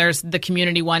backyard when there's the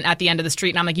community one at the end of the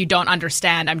street? And I'm like, you don't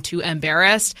understand. I'm too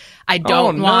embarrassed. I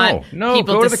don't want people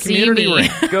go to the see community me.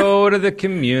 rink. Go to the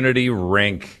community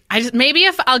rink. Maybe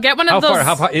if I'll get one of those.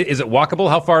 How far is it walkable?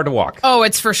 How far to walk? Oh,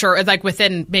 it's for sure. It's like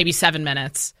within maybe 7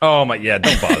 minutes. Oh my, yeah.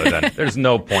 Don't bother then. There's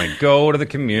no point. Go to the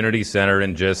community center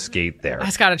and just skate there. I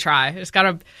just gotta try. I just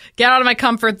gotta get out of my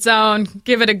comfort zone.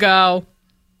 Give it a go.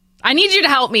 I need you to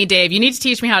help me, Dave. You need to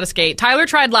teach me how to skate. Tyler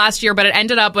tried last year, but it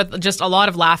ended up with just a lot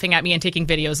of laughing at me and taking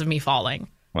videos of me falling.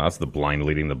 Well, that's the blind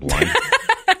leading the blind.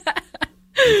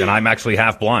 And I'm actually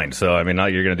half blind, so I mean,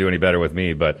 not you're going to do any better with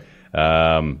me. But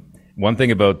one thing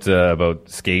about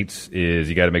skates is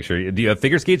you got to make sure. Do you have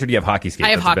figure skates or do you have hockey skates?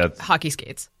 I have hockey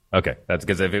skates. Okay, that's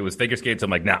because if it was figure skates,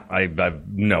 I'm like,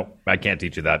 no, I can't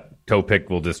teach you that. Toe pick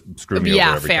will just screw me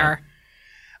over every fair.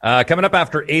 time. Coming up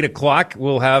after 8:00,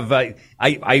 we'll have.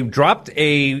 I dropped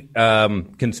a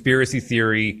conspiracy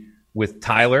theory with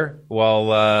Tyler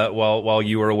while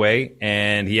you were away,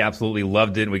 and he absolutely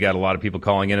loved it. We got a lot of people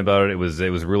calling in about it. It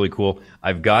was really cool.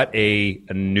 I've got a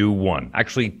new one,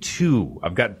 actually two.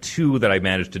 I've got two that I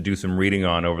managed to do some reading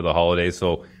on over the holidays.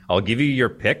 So I'll give you your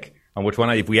pick on which one.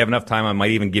 If we have enough time, I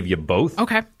might even give you both.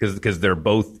 Okay. Because they're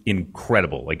both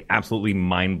incredible, like absolutely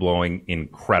mind blowing,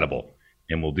 incredible.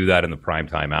 And we'll do that in the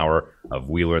primetime hour of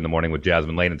Wheeler in the Morning with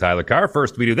Jasmine Lane and Tyler Carr.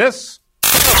 First, we do this.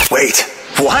 Wait,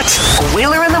 what?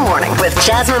 Wheeler in the Morning with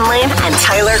Jasmine Lane and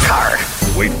Tyler Carr.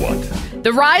 Wait, what?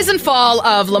 The rise and fall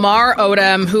of Lamar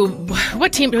Odom,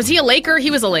 what team, was he a Laker?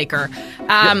 He was a Laker.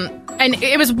 And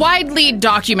it was widely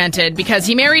documented because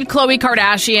he married Khloe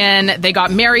Kardashian. They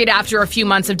got married after a few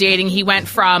months of dating. He went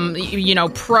from,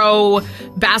 pro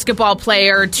basketball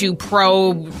player to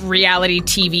pro reality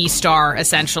TV star,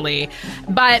 essentially.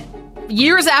 But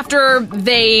years after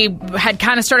they had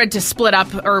kind of started to split up,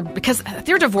 or because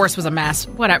their divorce was a mess,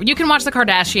 whatever. You can watch the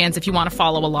Kardashians if you want to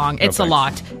follow along. It's a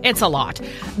lot. It's a lot.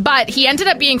 But he ended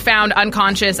up being found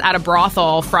unconscious at a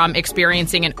brothel from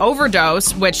experiencing an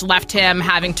overdose, which left him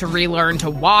having to relearn to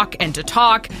walk and to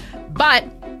talk. But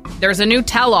there's a new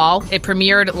tell-all. It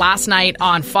premiered last night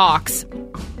on Fox.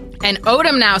 And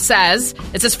Odom now says,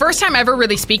 it's his first time ever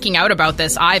really speaking out about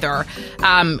this either.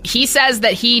 He says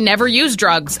that he never used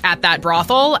drugs at that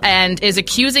brothel and is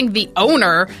accusing the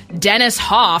owner, Dennis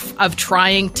Hoff, of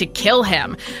trying to kill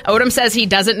him. Odom says he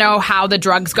doesn't know how the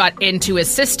drugs got into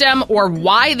his system or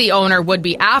why the owner would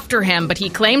be after him, but he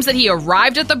claims that he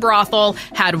arrived at the brothel,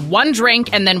 had one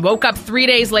drink, and then woke up 3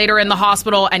 days later in the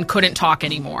hospital and couldn't talk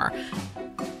anymore.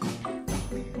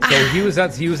 So he was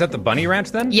at the Bunny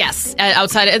Ranch then? Yes,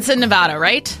 outside. It's in Nevada,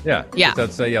 right? Yeah. Yeah.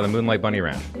 That's the Moonlight Bunny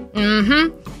Ranch.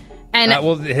 Mm-hmm. And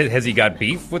has he got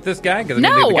beef with this guy? Because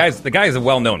no. The guy is a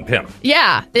well-known pimp.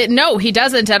 Yeah. No, he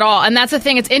doesn't at all. And that's the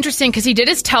thing. It's interesting because he did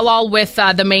his tell-all with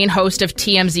the main host of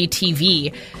TMZ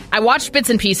TV. I watched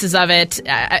bits and pieces of it,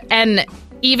 and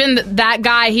even that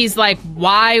guy, he's like,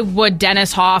 why would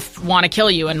Dennis Hoff want to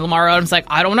kill you? And Lamar Odom's like,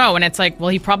 I don't know. And it's like, well,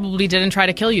 he probably didn't try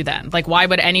to kill you then. Like, why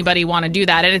would anybody want to do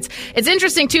that? And it's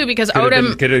interesting, too, because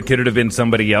Odom... Could it have been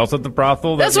somebody else at the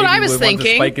brothel? That's what I was thinking.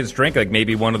 To spike his drink? Like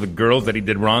maybe one of the girls that he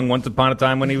did wrong once upon a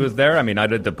time when he was there? I mean, I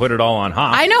did to put it all on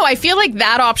Hoff. I know. I feel like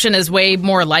that option is way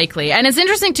more likely. And it's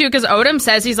interesting, too, because Odom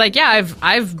says, he's like, yeah,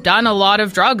 I've done a lot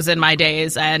of drugs in my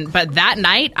days. But that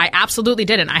night, I absolutely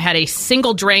didn't. I had a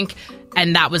single drink,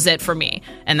 and that was it for me.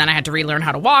 And then I had to relearn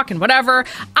how to walk and whatever.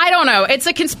 I don't know. It's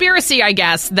a conspiracy, I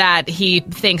guess, that he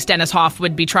thinks Dennis Hoff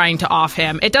would be trying to off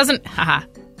him. It doesn't... Haha,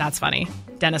 that's funny.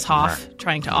 Dennis Hoff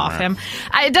trying to off him.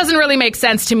 It doesn't really make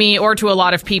sense to me or to a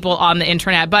lot of people on the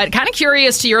internet, but kind of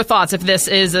curious to your thoughts if this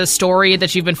is a story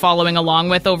that you've been following along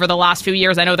with over the last few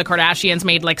years. I know the Kardashians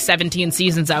made like 17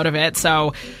 seasons out of it,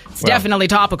 so it's definitely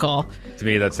topical. To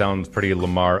me, that sounds pretty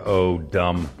Lamar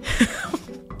dumb.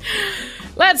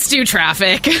 Let's do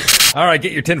traffic. All right,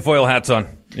 get your tinfoil hats on.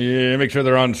 Yeah, make sure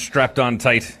they're on, strapped on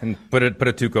tight, and put a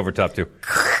toque over top too.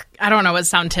 I don't know what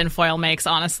sound tinfoil makes,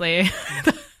 honestly.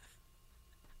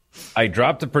 I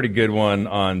dropped a pretty good one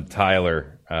on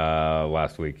Tyler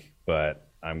last week, but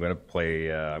I'm gonna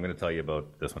tell you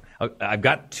about this one. I've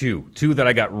got two that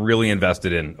I got really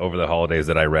invested in over the holidays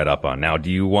that I read up on. Now, do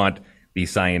you want the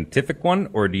scientific one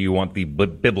or do you want the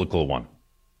biblical one?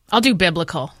 I'll do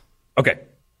biblical. Okay.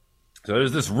 So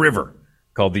there's this river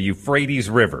called the Euphrates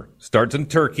River. Starts in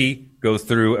Turkey, goes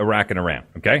through Iraq and Iran.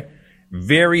 Okay?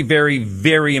 Very, very,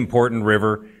 very important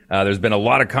river. There's been a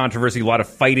lot of controversy, a lot of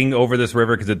fighting over this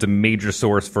river because it's a major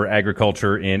source for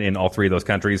agriculture in all three of those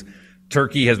countries.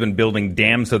 Turkey has been building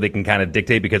dams so they can kind of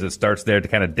dictate, because it starts there to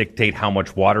kind of dictate how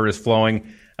much water is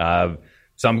flowing.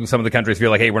 Some of the countries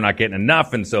feel like, hey, we're not getting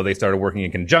enough, and so they started working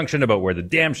in conjunction about where the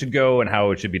dam should go and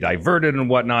how it should be diverted and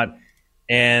whatnot.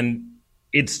 And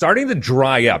it's starting to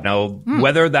dry up. Now,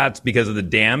 whether that's because of the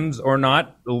dams or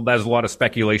not, there's a lot of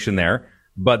speculation there.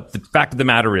 But the fact of the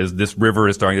matter is, this river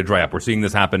is starting to dry up. We're seeing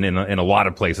this happen in a lot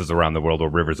of places around the world where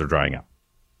rivers are drying up.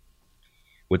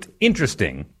 What's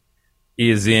interesting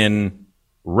is in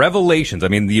Revelations. I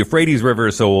mean, the Euphrates River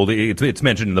is so old, it's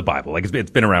mentioned in the Bible. Like,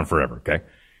 it's been around forever, okay?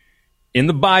 In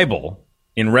the Bible,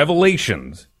 in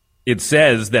Revelations, it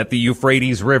says that the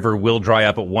Euphrates River will dry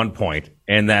up at one point,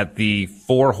 and that the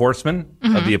 4 horsemen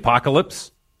of the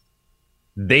apocalypse,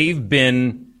 they've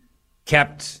been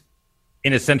kept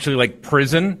in essentially like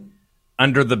prison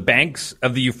under the banks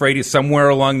of the Euphrates, somewhere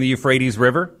along the Euphrates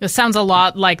River. This sounds a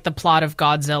lot like the plot of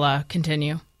Godzilla.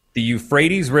 Continue. The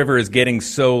Euphrates River is getting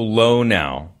so low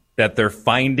now that they're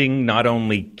finding not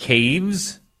only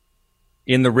caves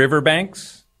in the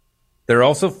riverbanks, they're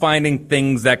also finding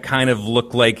things that kind of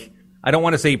look like, I don't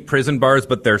want to say prison bars,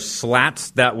 but they're slats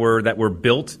that were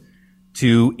built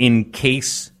to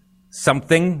encase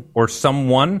something or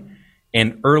someone.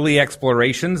 And early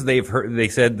explorations, they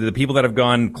said the people that have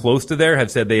gone close to there have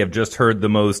said they have just heard the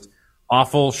most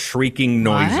awful shrieking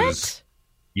noises. What?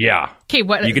 Yeah. Okay,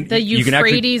 what? The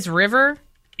Euphrates River?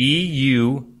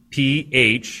 EUPHRATES.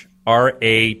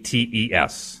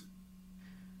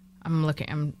 I'm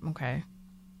okay.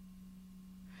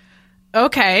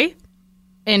 Okay.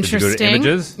 Interesting. Did you go to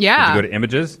images? Yeah. Did you go to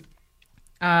images?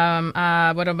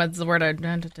 What about the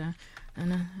word?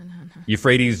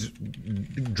 Euphrates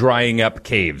drying up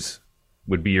caves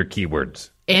would be your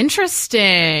keywords.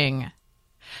 Interesting.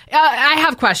 I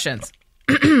have questions.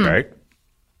 Right.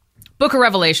 Book of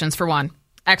Revelations, for one.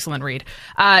 Excellent read.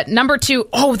 Number 2,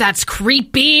 that's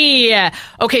creepy.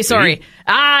 Okay, sorry.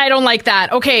 I don't like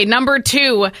that. Okay, number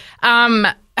 2.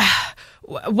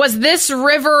 Was this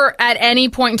river at any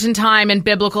point in time in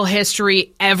biblical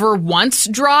history ever once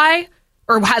dry,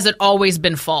 or has it always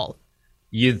been full?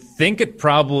 You'd think it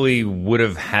probably would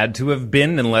have had to have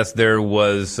been, unless there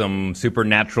was some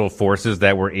supernatural forces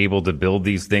that were able to build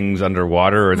these things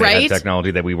underwater, or they had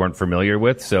technology that we weren't familiar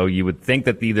with. So you would think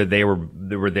that either they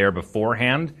were there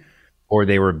beforehand or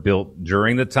they were built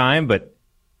during the time. But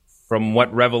from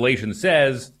what Revelation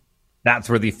says, that's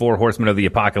where the 4 horsemen of the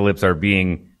apocalypse are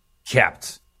being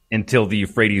kept until the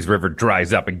Euphrates River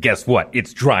dries up. And guess what?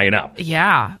 It's drying up.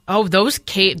 Yeah. Oh, those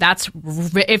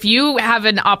if you have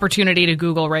an opportunity to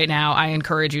Google right now, I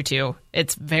encourage you to.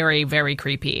 It's very, very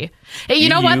creepy. Hey, you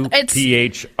know what? It's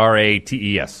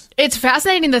EUPHRATES. It's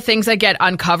fascinating the things that get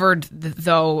uncovered,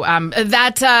 though.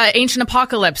 That Ancient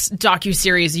Apocalypse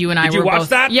docuseries you and I Did you watch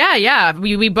that? Yeah.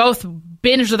 We both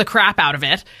binged the crap out of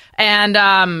it. And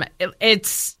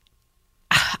it's...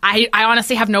 I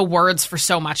honestly have no words for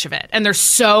so much of it. And there's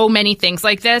so many things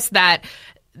like this that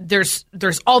there's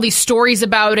all these stories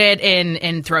about it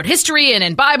in throughout history and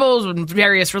in Bibles and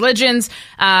various religions.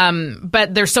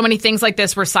 But there's so many things like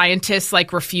this where scientists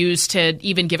refuse to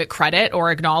even give it credit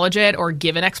or acknowledge it or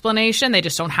give an explanation. They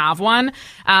just don't have one.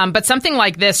 But something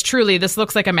like this, truly, this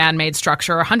looks like a man-made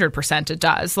structure. 100% it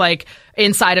does. Like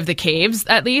inside of the caves,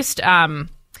 at least.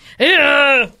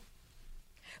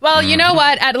 Well, you know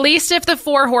what? At least if the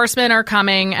 4 horsemen are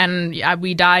coming and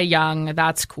we die young,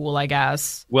 that's cool, I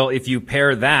guess. Well, if you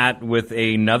pair that with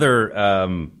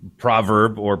another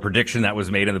proverb or prediction that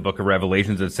was made in the book of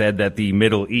Revelations that said that the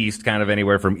Middle East, kind of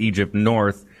anywhere from Egypt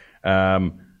north,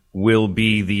 will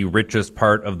be the richest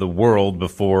part of the world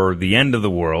before the end of the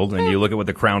world, and you look at what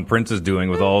the Crown Prince is doing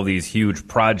with all these huge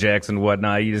projects and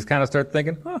whatnot, you just kind of start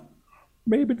thinking,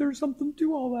 maybe there's something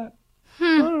to all that.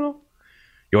 I don't know.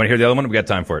 You want to hear the other one? We got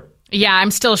time for it. Yeah, I'm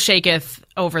still shooketh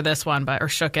over this one, but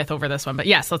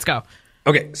yes, let's go.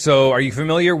 Okay, so are you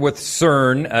familiar with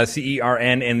CERN,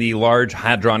 CERN, and the Large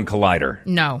Hadron Collider?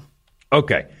 No.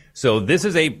 Okay, so this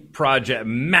is a project,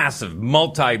 massive,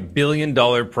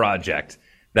 multi-billion-dollar project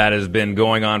that has been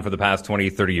going on for the past 20,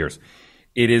 30 years.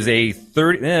 It is a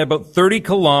about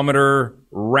 30-kilometer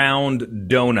round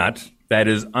donut that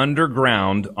is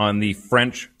underground on the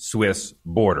French-Swiss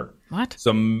border. What?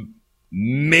 Some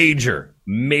major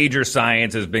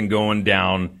science has been going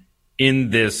down in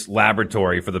this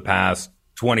laboratory for the past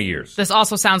 20 years. This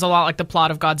also sounds a lot like the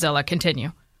plot of Godzilla.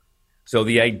 Continue. So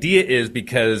the idea is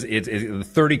because it's a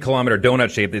 30-kilometer donut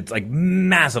shape, it's like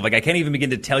massive. Like I can't even begin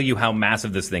to tell you how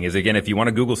massive this thing is. Again, if you want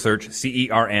to Google search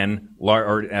CERN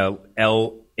or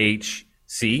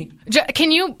LHC.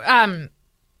 Can you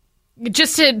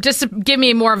just to give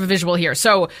me more of a visual here?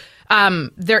 So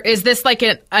there is this like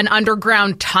an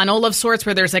underground tunnel of sorts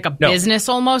where there's like a business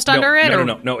almost under it?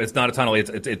 No, it's not a tunnel.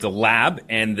 It's a lab,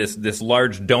 and this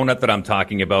large donut that I'm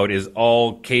talking about is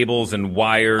all cables and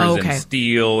wires and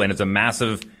steel, and it's a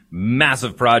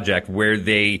massive project where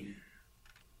they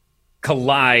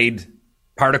collide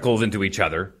particles into each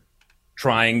other,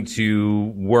 trying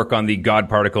to work on the God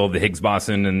particle, the Higgs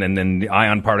boson, and then the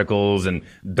ion particles and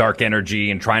dark energy,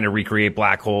 and trying to recreate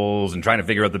black holes and trying to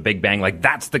figure out the Big Bang. Like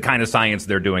that's the kind of science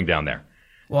they're doing down there.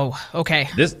 Whoa. Okay.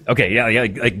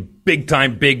 Like big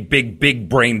time, big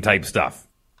brain type stuff.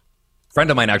 A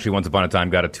friend of mine actually once upon a time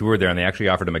got a tour there, and they actually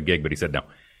offered him a gig, but he said no.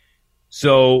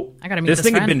 So I gotta meet this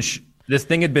friend. This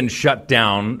thing had been shut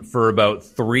down for about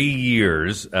 3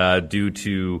 years due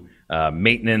to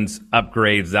maintenance,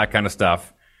 upgrades, that kind of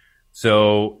stuff.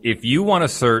 So if you want to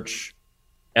search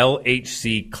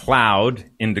LHC Cloud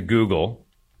into Google,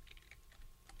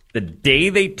 the day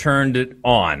they turned it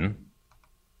on,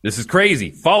 this is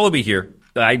crazy. Follow me here.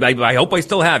 I hope I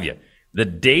still have you. The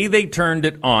day they turned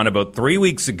it on about 3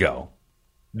 weeks ago,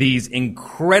 these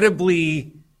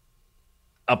incredibly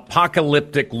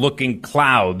apocalyptic looking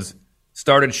clouds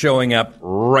started showing up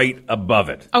right above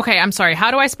it. Okay, I'm sorry.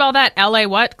 How do I spell that? LA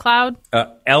what cloud?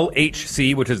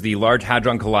 LHC, which is the Large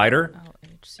Hadron Collider,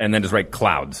 and then just write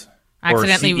clouds. I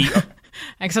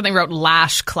accidentally wrote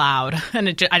lash cloud, and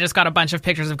I just got a bunch of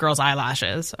pictures of girls'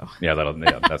 eyelashes. So. Yeah,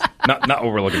 that's not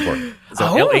what we're looking for. So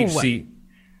LHC.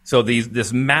 So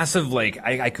this massive, like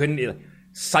I couldn't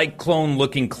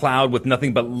cyclone-looking cloud with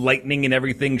nothing but lightning and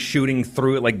everything shooting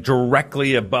through it, like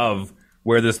directly above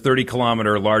where this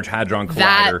 30-kilometer Large Hadron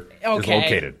Collider is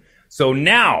located. So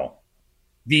now,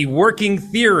 the working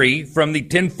theory from the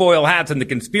tinfoil hats and the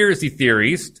conspiracy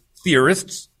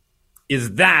theorists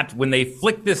is that when they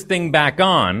flick this thing back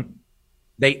on,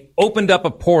 they opened up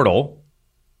a portal.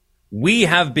 We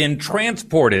have been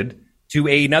transported to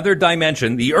another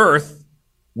dimension, the Earth,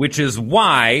 which is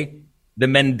why the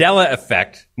Mandela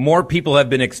effect, more people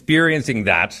have been experiencing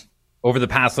that over the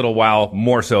past little while,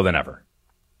 more so than ever.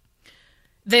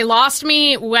 They lost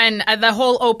me when the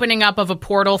whole opening up of a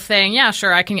portal thing. Yeah,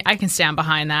 sure, I can stand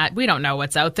behind that. We don't know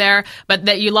what's out there, but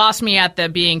that you lost me at the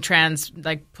being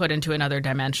put into another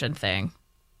dimension thing.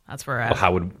 That's where. Well,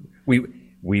 how would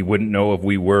we wouldn't know if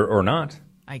we were or not?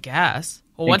 I guess.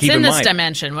 Well, what's in this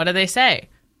dimension? What do they say?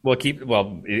 Well,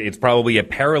 it's probably a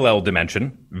parallel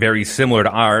dimension, very similar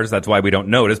to ours. That's why we don't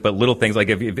notice. But little things like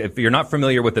if you're not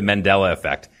familiar with the Mandela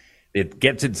effect, it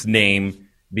gets its name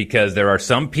because there are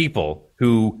some people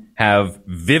who have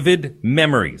vivid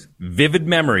memories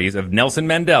of Nelson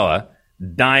Mandela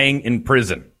dying in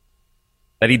prison.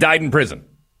 That he died in prison.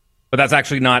 But that's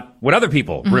actually not what other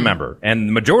people remember. And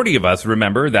the majority of us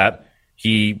remember that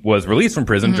he was released from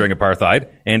prison during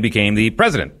apartheid and became the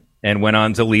president and went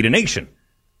on to lead a nation.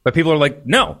 But people are like,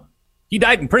 no, he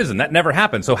died in prison. That never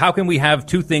happened. So how can we have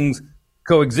two things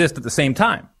coexist at the same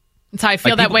time? That's how I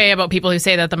feel way about people who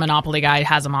say that the Monopoly guy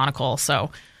has a monocle. So,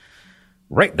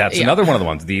 right, that's another one of the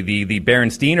ones. The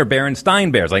Berenstein or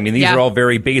Berenstein bears. I mean, these are all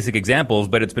very basic examples.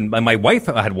 But it's been. My wife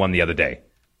had one the other day.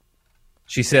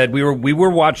 She said we were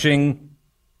watching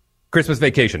Christmas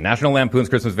Vacation, National Lampoon's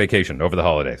Christmas Vacation over the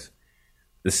holidays.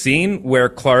 The scene where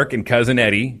Clark and Cousin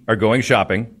Eddie are going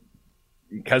shopping.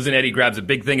 Cousin Eddie grabs a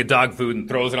big thing of dog food and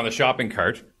throws it on the shopping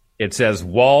cart. It says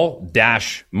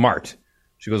Wall-Mart.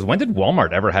 She goes, when did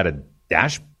Walmart ever had a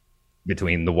dash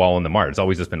between the wall and the mart? It's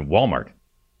always just been Walmart.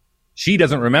 She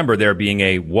doesn't remember there being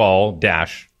a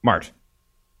Wall-Mart.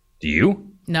 Do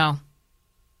you? No.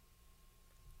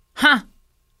 Huh.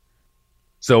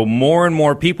 So more and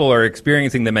more people are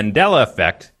experiencing the Mandela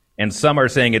effect, and some are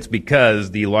saying it's because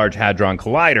the Large Hadron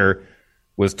Collider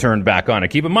was turned back on.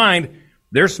 And keep in mind,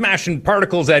 They're smashing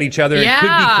particles at each other and could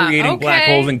be creating black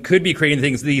holes and could be creating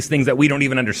these things that we don't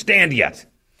even understand yet.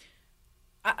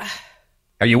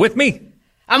 Are you with me?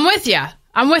 I'm with you.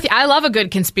 I love a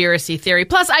good conspiracy theory.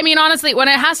 Plus, I mean, honestly, when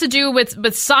it has to do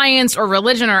with science or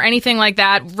religion or anything like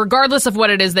that, regardless of what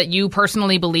it is that you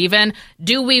personally believe in,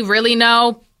 do we really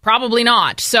know? Probably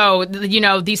not. So,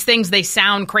 these things, they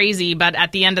sound crazy, but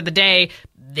at the end of the day,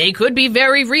 they could be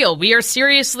very real. We are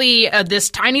seriously this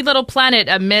tiny little planet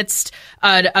amidst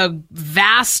a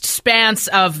vast expanse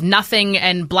of nothing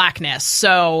and blackness.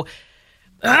 So,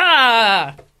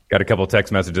 Got a couple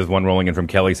text messages, one rolling in from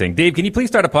Kelly saying, Dave, can you please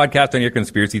start a podcast on your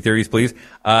conspiracy theories, please?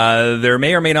 There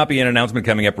may or may not be an announcement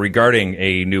coming up regarding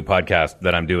a new podcast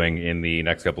that I'm doing in the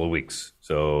next couple of weeks.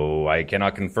 So I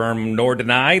cannot confirm nor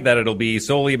deny that it'll be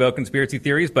solely about conspiracy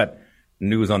theories, but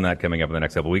news on that coming up in the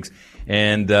next couple of weeks.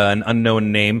 And an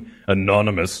unknown name,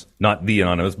 anonymous, not the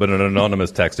anonymous, but an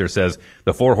anonymous texter says,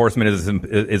 the Four Horsemen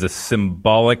is a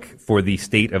symbolic for the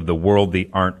state of the world. They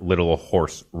aren't little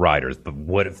horse riders. But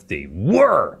what if they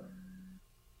were?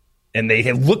 And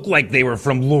they looked like they were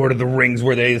from Lord of the Rings,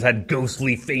 where they had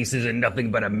ghostly faces and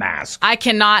nothing but a mask. I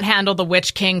cannot handle the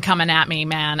Witch King coming at me,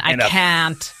 man. I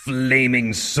can't. A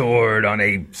flaming sword on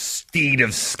a steed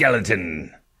of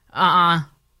skeleton.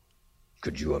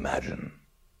 Could you imagine?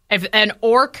 If an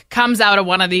orc comes out of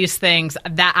one of these things,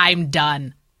 that I'm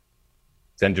done.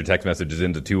 Send your text messages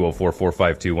into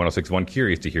 204-452-1061.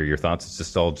 Curious to hear your thoughts. It's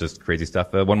just all crazy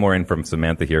stuff. One more in from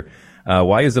Samantha here.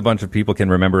 Why is a bunch of people can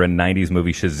remember a 90s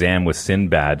movie Shazam with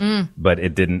Sinbad, but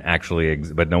it didn't actually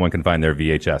but no one can find their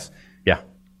VHS? Yeah.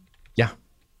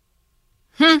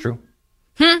 It's true.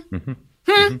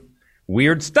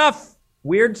 Weird stuff.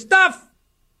 It's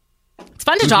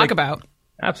fun to talk about.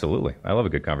 Absolutely. I love a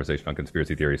good conversation on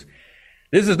conspiracy theories.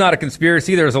 This is not a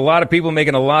conspiracy. There's a lot of people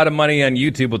making a lot of money on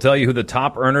YouTube. We'll tell you who the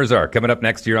top earners are coming up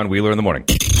next year on Wheeler in the Morning.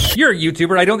 You're a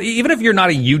YouTuber. Even if you're not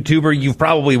a YouTuber, you've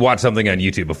probably watched something on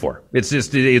YouTube before. It's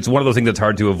one of those things that's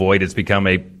hard to avoid. It's become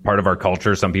a part of our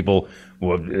culture. Some people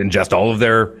will ingest all of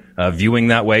their viewing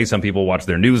that way. Some people watch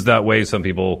their news that way. Some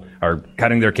people are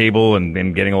cutting their cable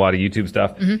and getting a lot of YouTube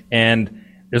stuff. And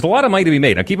there's a lot of money to be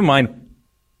made. Now, keep in mind,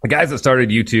 the guys that started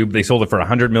YouTube, they sold it for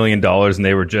 $100 million, and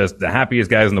they were just the happiest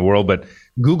guys in the world. But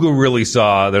Google really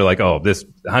they're like, oh, this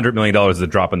 $100 million is a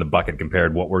drop in the bucket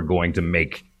compared to what we're going to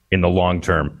make in the long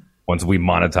term once we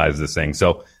monetize this thing.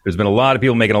 So there's been a lot of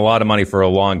people making a lot of money for a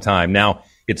long time. Now,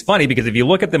 it's funny because if you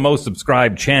look at the most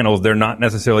subscribed channels, they're not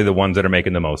necessarily the ones that are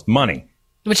making the most money.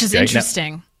 Which is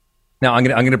interesting. Now I'm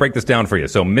going to break this down for you.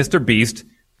 So Mr. Beast,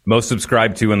 most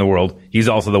subscribed to in the world, he's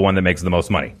also the one that makes the most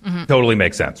money. Totally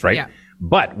makes sense, right? Yeah.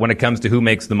 But when it comes to who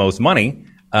makes the most money,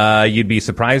 you'd be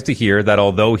surprised to hear that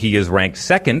although he is ranked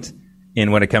second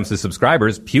when it comes to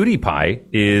subscribers, PewDiePie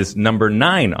is number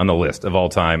 9 on the list of all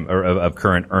time or of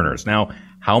current earners. Now,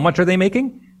 how much are they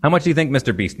making? How much do you think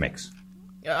Mr. Beast makes?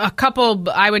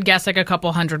 I would guess like a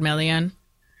couple $100 million.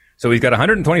 So he's got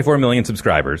 124 million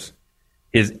subscribers.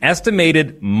 His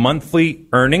estimated monthly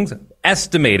earnings, and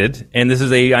this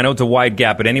is I know it's a wide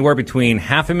gap, but anywhere between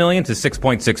 $500,000 to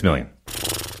 $6.6 million.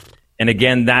 And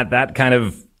again, that kind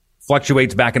of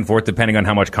fluctuates back and forth depending on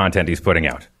how much content he's putting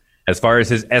out. As far as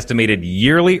his estimated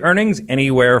yearly earnings,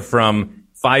 anywhere from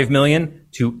 $5 million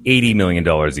to $80 million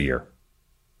a year.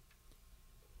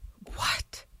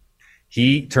 What?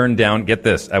 He turned down, get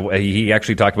this, he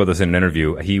actually talked about this in an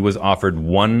interview. He was offered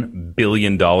 $1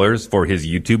 billion for his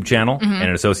YouTube channel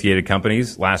and associated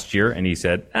companies last year, and he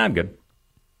said, I'm good.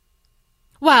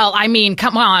 Well, I mean,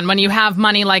 come on. When you have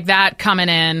money like that coming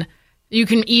in, you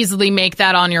can easily make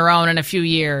that on your own in a few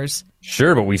years.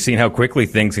 Sure, but we've seen how quickly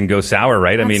things can go sour,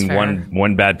 right? That's I mean, fair.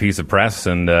 one bad piece of press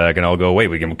and can all go away.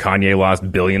 Kanye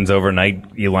lost billions overnight.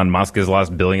 Elon Musk has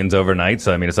lost billions overnight.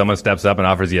 So, I mean, if someone steps up and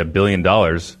offers you $1 billion,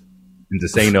 and to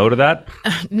say no to that?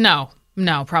 No,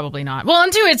 probably not. Well,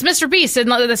 and two, it's Mr. Beast.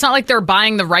 And it's not like they're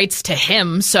buying the rights to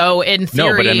him. So, in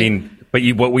theory... No, but I mean...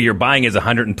 what you're buying is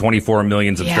 124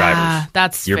 million subscribers. Yeah,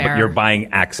 that's fair. You're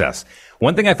buying access.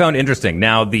 One thing I found interesting,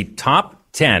 now the top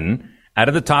 10, out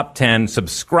of the top 10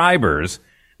 subscribers,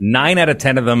 9 out of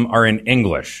 10 of them are in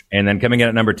English. And then coming in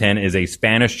at number 10 is a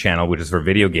Spanish channel, which is for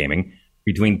video gaming.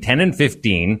 Between 10 and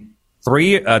 15,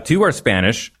 2 are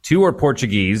Spanish, 2 are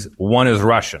Portuguese, 1 is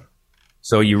Russian.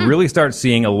 So you really start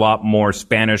seeing a lot more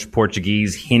Spanish,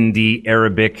 Portuguese, Hindi,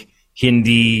 Arabic,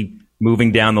 Hindi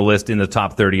moving down the list in the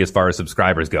top 30 as far as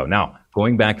subscribers go. Now,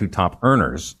 going back to top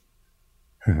earners.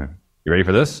 You ready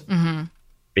for this? Mm-hmm.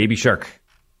 Baby Shark.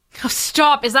 Oh,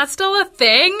 stop. Is that still a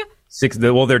thing?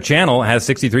 Their channel has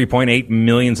 63.8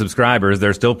 million subscribers.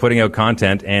 They're still putting out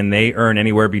content, and they earn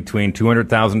anywhere between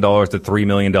 $200,000 to $3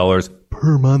 million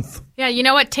per month. Yeah, you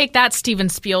know what? Take that, Steven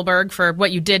Spielberg, for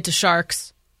what you did to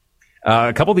sharks.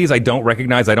 A couple of these I don't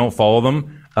recognize. I don't follow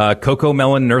them. Coco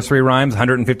Melon Nursery Rhymes,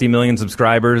 150 million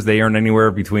subscribers. They earn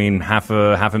anywhere between half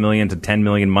a million to 10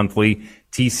 million monthly.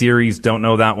 T-Series, don't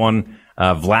know that one.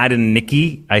 Vlad and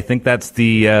Nikki, I think that's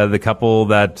the couple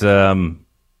that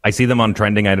I see them on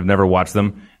trending. I'd have never watched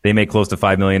them. They make close to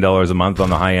 $5 million a month on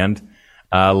the high end.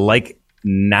 Like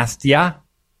Nastya,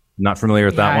 not familiar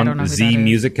with that one. Z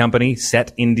Music Company,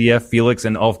 Set India, Felix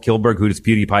and Ulf Kilberg, who does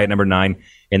PewDiePie at number 9.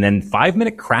 And then 5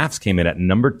 Minute Crafts came in at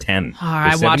number 10.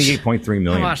 I watched 78.3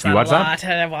 million. I watched that you watch a lot.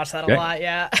 that? I watched that a lot,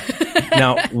 yeah.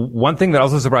 Now, one thing that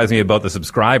also surprised me about the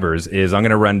subscribers is I'm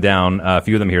going to run down a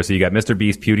few of them here. So you got Mr.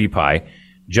 Beast, PewDiePie,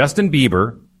 Justin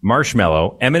Bieber,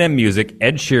 Marshmello, Eminem Music,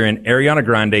 Ed Sheeran, Ariana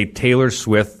Grande, Taylor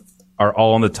Swift are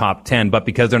all in the top 10. But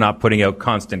because they're not putting out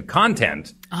constant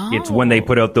content, it's when they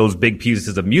put out those big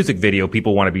pieces of music video,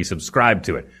 people want to be subscribed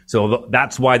to it. So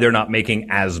that's why they're not making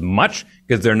as much,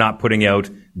 because they're not putting out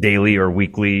daily or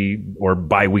weekly or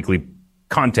bi-weekly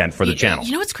content for the channel.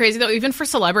 You know what's crazy, though? Even for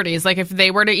celebrities, like if they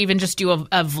were to even just do a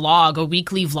vlog, a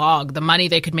weekly vlog, the money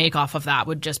they could make off of that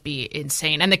would just be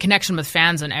insane. And the connection with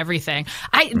fans and everything.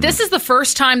 This is the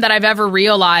first time that I've ever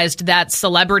realized that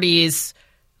celebrities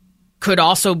could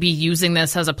also be using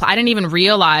this as I didn't even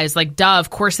realize, like, of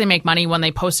course they make money when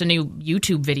they post a new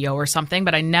YouTube video or something,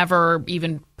 but I never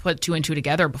even put 2 and 2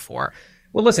 together before.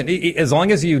 Well, listen, as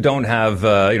long as you don't have,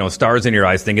 stars in your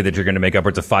eyes thinking that you're going to make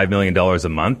upwards of $5 million a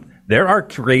month, there are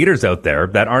creators out there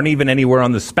that aren't even anywhere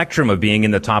on the spectrum of being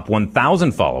in the top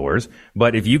 1,000 followers.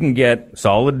 But if you can get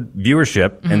solid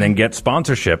viewership and then get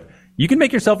sponsorship, you can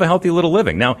make yourself a healthy little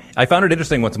living. Now, I found it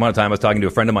interesting once upon a time. I was talking to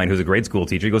a friend of mine who's a grade school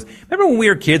teacher. He goes, remember when we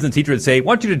were kids and the teacher would say, I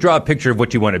want you to draw a picture of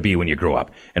what you want to be when you grow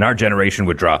up. And our generation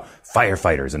would draw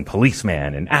firefighters and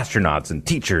policemen and astronauts and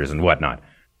teachers and whatnot.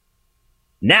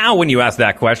 Now, when you ask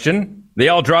that question, they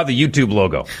all draw the YouTube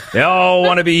logo. They all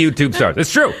want to be YouTube stars.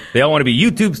 It's true. They all want to be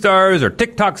YouTube stars or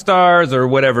TikTok stars or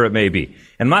whatever it may be.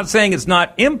 And I'm not saying it's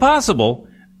not impossible,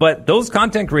 but those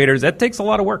content creators, that takes a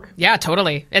lot of work. Yeah,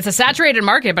 totally. It's a saturated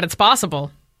market, but it's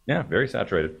possible. Yeah, very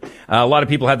saturated. A lot of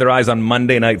people had their eyes on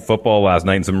Monday Night Football last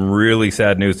night, and some really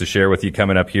sad news to share with you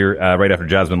coming up here right after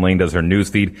Jasmine Lane does her news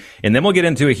feed. And then we'll get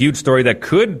into a huge story that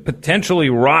could potentially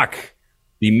rock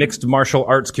the mixed martial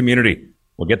arts community.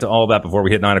 We'll get to all of that before we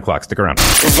hit 9 o'clock. Stick around.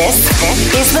 This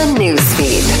is the news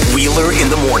feed. Wheeler in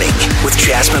the Morning with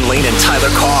Jasmine Lane and Tyler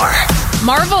Carr.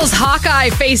 Marvel's Hawkeye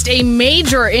faced a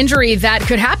major injury that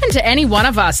could happen to any one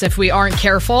of us if we aren't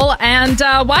careful, and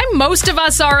why most of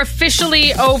us are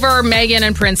officially over Meghan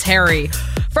and Prince Harry.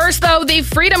 First, though, the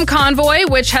Freedom Convoy,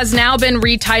 which has now been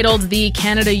retitled the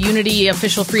Canada Unity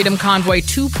Official Freedom Convoy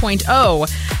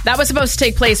 2.0. That was supposed to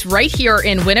take place right here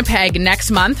in Winnipeg next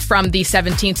month from the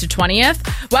 17th to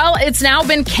 20th. Well, it's now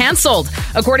been canceled,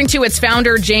 according to its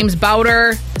founder, James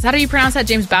Bowder. Is that how you pronounce that,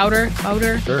 James Bowder?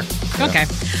 Bowder? Sure. Okay.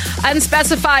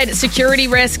 Unspecified security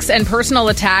risks and personal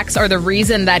attacks are the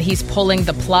reason that he's pulling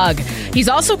the plug. He's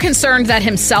also concerned that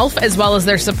himself, as well as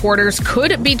their supporters,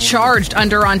 could be charged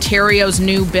under Ontario's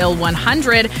new Bill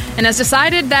 100, and has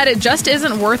decided that it just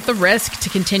isn't worth the risk to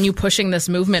continue pushing this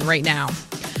movement right now.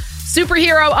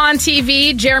 Superhero on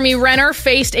TV, Jeremy Renner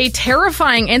faced a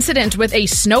terrifying incident with a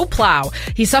snowplow.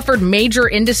 He suffered major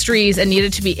injuries and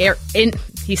needed to be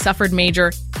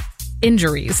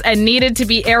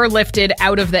airlifted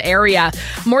out of the area.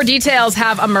 More details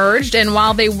have emerged, and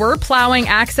while they were plowing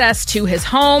access to his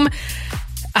home,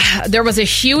 there was a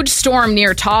huge storm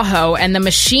near Tahoe, and the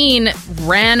machine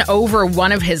ran over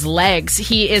one of his legs.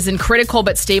 He is in critical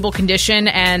but stable condition,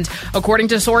 and according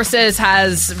to sources,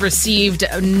 has received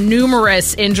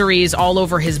numerous injuries all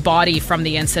over his body from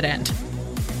the incident.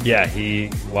 Yeah, he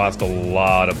lost a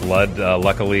lot of blood.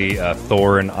 Luckily,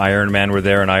 Thor and Iron Man were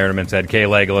there, and Iron Man said, "Okay,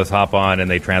 Legolas, hop on," and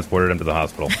they transported him to the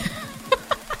hospital.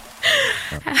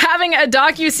 Having a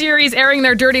docuseries airing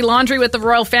their dirty laundry with the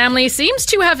royal family seems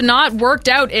to have not worked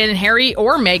out in Harry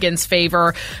or Meghan's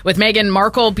favor, with Meghan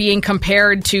Markle being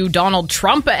compared to Donald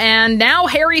Trump, and now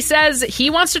Harry says he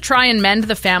wants to try and mend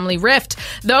the family rift.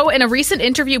 Though in a recent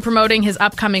interview promoting his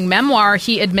upcoming memoir,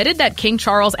 he admitted that King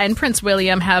Charles and Prince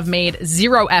William have made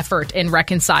zero effort in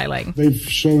reconciling. They've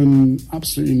shown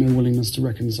absolutely no willingness to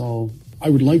reconcile. I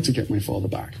would like to get my father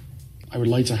back. I would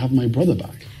like to have my brother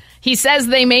back. He says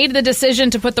they made the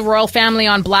decision to put the royal family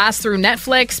on blast through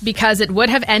Netflix because it would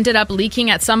have ended up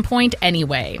leaking at some point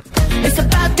anyway. It's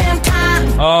about damn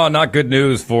time. Oh, not good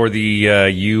news for the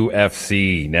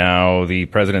UFC. Now, the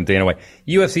president, Dana White.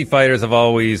 UFC fighters have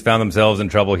always found themselves in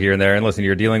trouble here and there. And listen,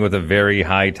 you're dealing with a very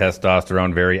high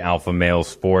testosterone, very alpha male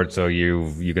sport. So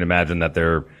you can imagine that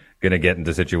they're going to get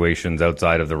into situations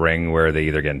outside of the ring where they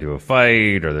either get into a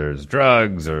fight or there's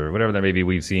drugs or whatever that may be.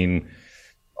 We've seen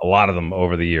a lot of them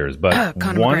over the years. But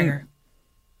Conor McGregor.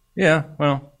 Yeah,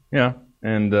 well, yeah.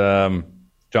 And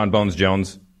John Bones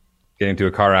Jones getting into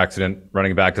a car accident,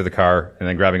 running back to the car, and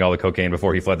then grabbing all the cocaine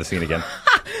before he fled the scene again.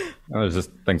 There's just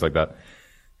things like that.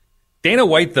 Dana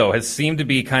White, though, has seemed to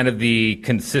be kind of the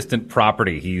consistent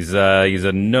property. He's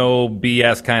a no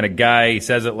BS kind of guy. He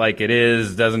says it like it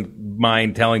is, doesn't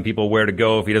mind telling people where to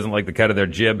go if he doesn't like the cut of their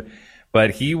jib.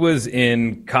 But he was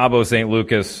in Cabo St.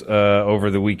 Lucas over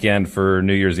the weekend for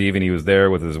New Year's Eve, and he was there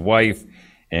with his wife.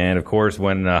 And, of course,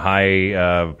 when a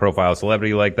high-profile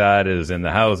celebrity like that is in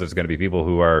the house, there's going to be people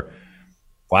who are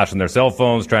flashing their cell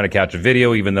phones, trying to catch a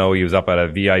video, even though he was up at a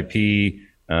VIP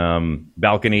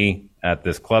balcony at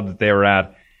this club that they were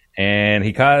at. And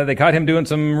they caught him doing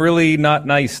some really not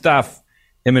nice stuff.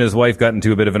 Him and his wife got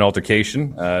into a bit of an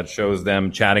altercation. It shows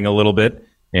them chatting a little bit.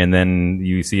 And then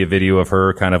you see a video of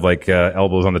her kind of like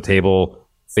elbows on the table,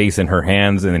 face in her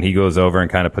hands. And then he goes over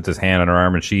and kind of puts his hand on her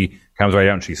arm. And she comes right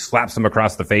out and she slaps him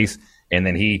across the face. And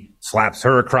then he slaps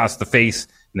her across the face.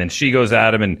 And then she goes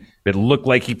at him, and it looked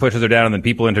like he pushes her down, and then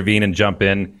people intervene and jump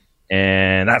in.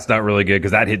 And that's not really good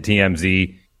because that hit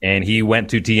TMZ. And he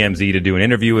went to TMZ to do an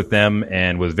interview with them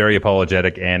and was very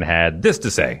apologetic and had this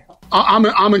to say.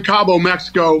 I'm in Cabo,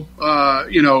 Mexico,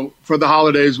 for the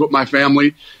holidays with my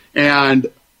family. And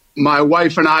my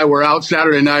wife and I were out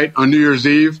Saturday night on New Year's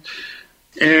Eve.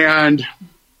 And,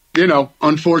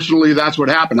 unfortunately, that's what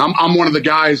happened. I'm one of the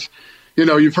guys,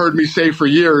 you've heard me say for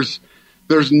years,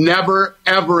 there's never,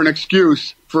 ever an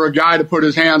excuse for a guy to put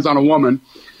his hands on a woman.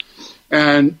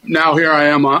 And now here I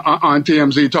am on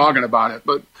TMZ talking about it.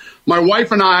 But my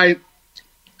wife and I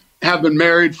have been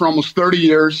married for almost 30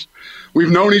 years. We've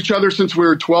known each other since we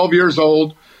were 12 years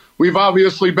old. We've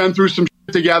obviously been through some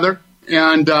shit together.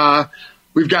 And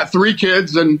we've got 3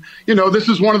 kids. And, this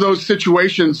is one of those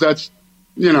situations that's,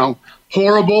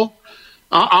 horrible.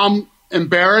 I'm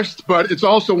embarrassed, but it's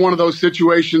also one of those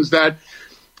situations that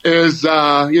is,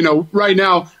 right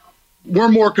now we're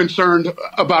more concerned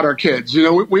about our kids.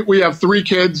 We have 3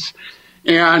 kids,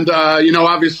 and,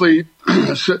 obviously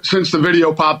since the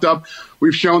video popped up,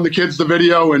 we've shown the kids the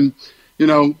video, and,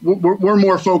 we're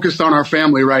more focused on our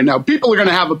family right now. People are going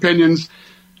to have opinions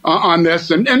on this,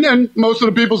 and most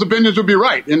of the people's opinions would be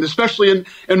right. And especially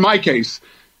in my case,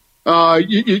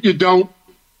 you don't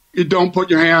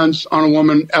put your hands on a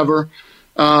woman ever.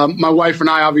 My wife and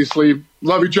I obviously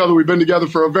love each other. We've been together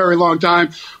for a very long time.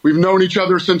 We've known each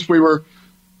other since we were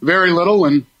very little,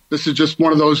 and this is just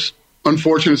one of those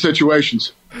unfortunate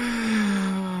situations.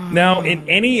 Now, in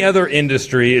any other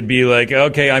industry, it'd be like,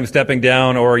 okay, I'm stepping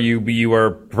down, or you are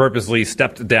purposely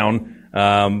stepped down.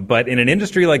 But in an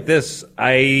industry like this,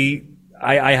 I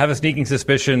have a sneaking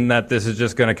suspicion that this is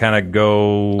just going to kind of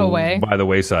go away by the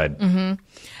wayside. Mm-hmm.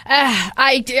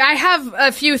 I have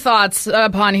a few thoughts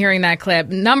upon hearing that clip.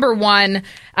 Number one,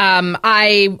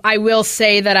 I will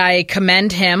say that I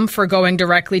commend him for going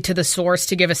directly to the source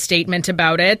to give a statement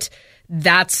about it.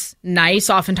 That's nice.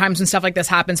 Oftentimes when stuff like this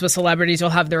happens with celebrities, you'll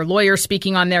have their lawyer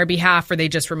speaking on their behalf, or they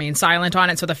just remain silent on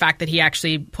it. So the fact that he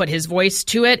actually put his voice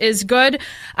to it is good.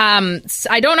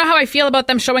 I don't know how I feel about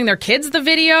them showing their kids the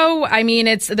video. I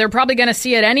mean, they're probably going to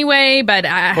see it anyway, but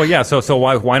well, yeah. So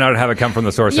why not have it come from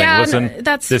the source? Yeah, saying, listen,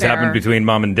 that's this fair. happened between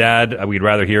mom and dad. We'd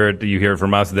rather hear it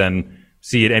from us than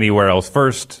see it anywhere else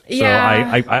first.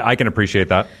 Yeah. So I can appreciate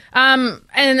that. And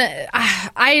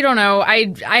I don't know.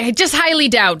 I just highly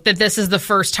doubt that this is the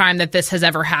first time that this has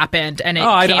ever happened. And it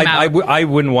came out. I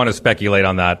wouldn't want to speculate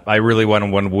on that. I really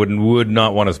would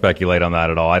not want to speculate on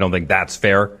that at all. I don't think that's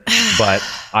fair. But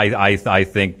I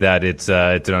think that it's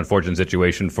an unfortunate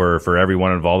situation for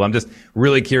everyone involved. I'm just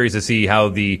really curious to see how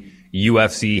the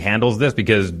UFC handles this,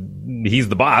 because he's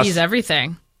the boss. He's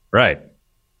everything. Right.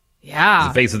 Yeah. He's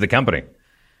the face of the company.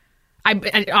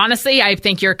 I honestly, I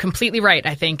think you're completely right.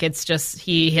 I think it's just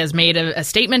he has made a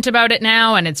statement about it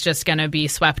now, and it's just going to be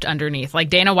swept underneath. Like,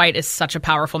 Dana White is such a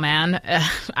powerful man.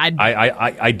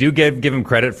 I do give him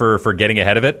credit for getting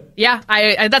ahead of it. Yeah,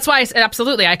 that's why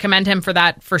I commend him for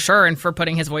that, for sure, and for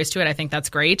putting his voice to it. I think that's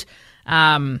great.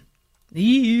 I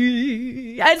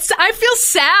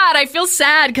feel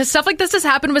sad because stuff like this has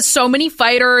happened with so many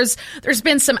fighters. There's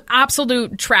been some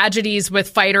absolute tragedies with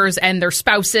fighters and their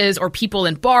spouses or people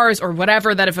in bars or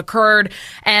whatever that have occurred.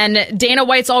 And Dana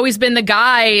White's always been the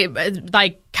guy,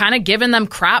 like, kind of giving them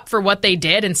crap for what they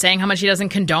did and saying how much he doesn't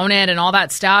condone it and all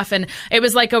that stuff. And it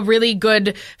was like a really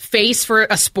good face for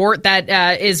a sport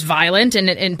that is violent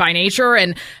and by nature,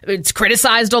 and it's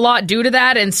criticized a lot due to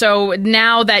that. And so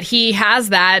now that he has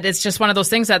that, it's just one of those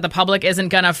things that the public isn't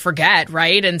going to forget,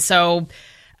 right? And so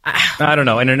I don't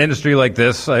know. In an industry like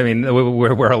this, I mean,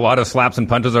 where a lot of slaps and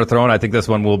punches are thrown, I think this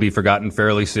one will be forgotten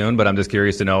fairly soon. But I'm just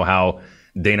curious to know how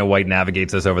Dana White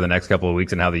navigates this over the next couple of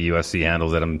weeks and how the UFC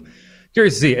handles it. I'm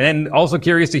curious to see. And also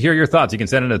curious to hear your thoughts. You can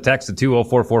send in a text to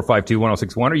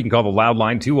 204-452-1061, or you can call the Loud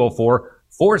line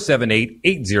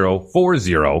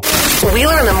 204-478-8040.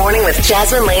 Wheeler in the Morning with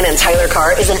Jasmine Lane and Tyler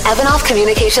Carr is an Evanoff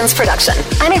Communications production.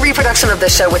 Any reproduction of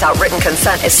this show without written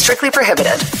consent is strictly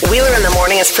prohibited. Wheeler in the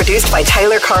Morning is produced by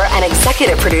Tyler Carr and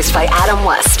executive produced by Adam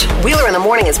West. Wheeler in the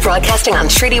Morning is broadcasting on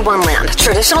Treaty 1 land,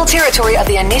 traditional territory of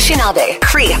the Anishinaabe,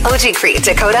 Cree, Oji-Cree,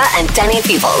 Dakota, and Dene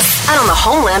peoples, and on the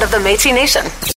homeland of the Métis Nation.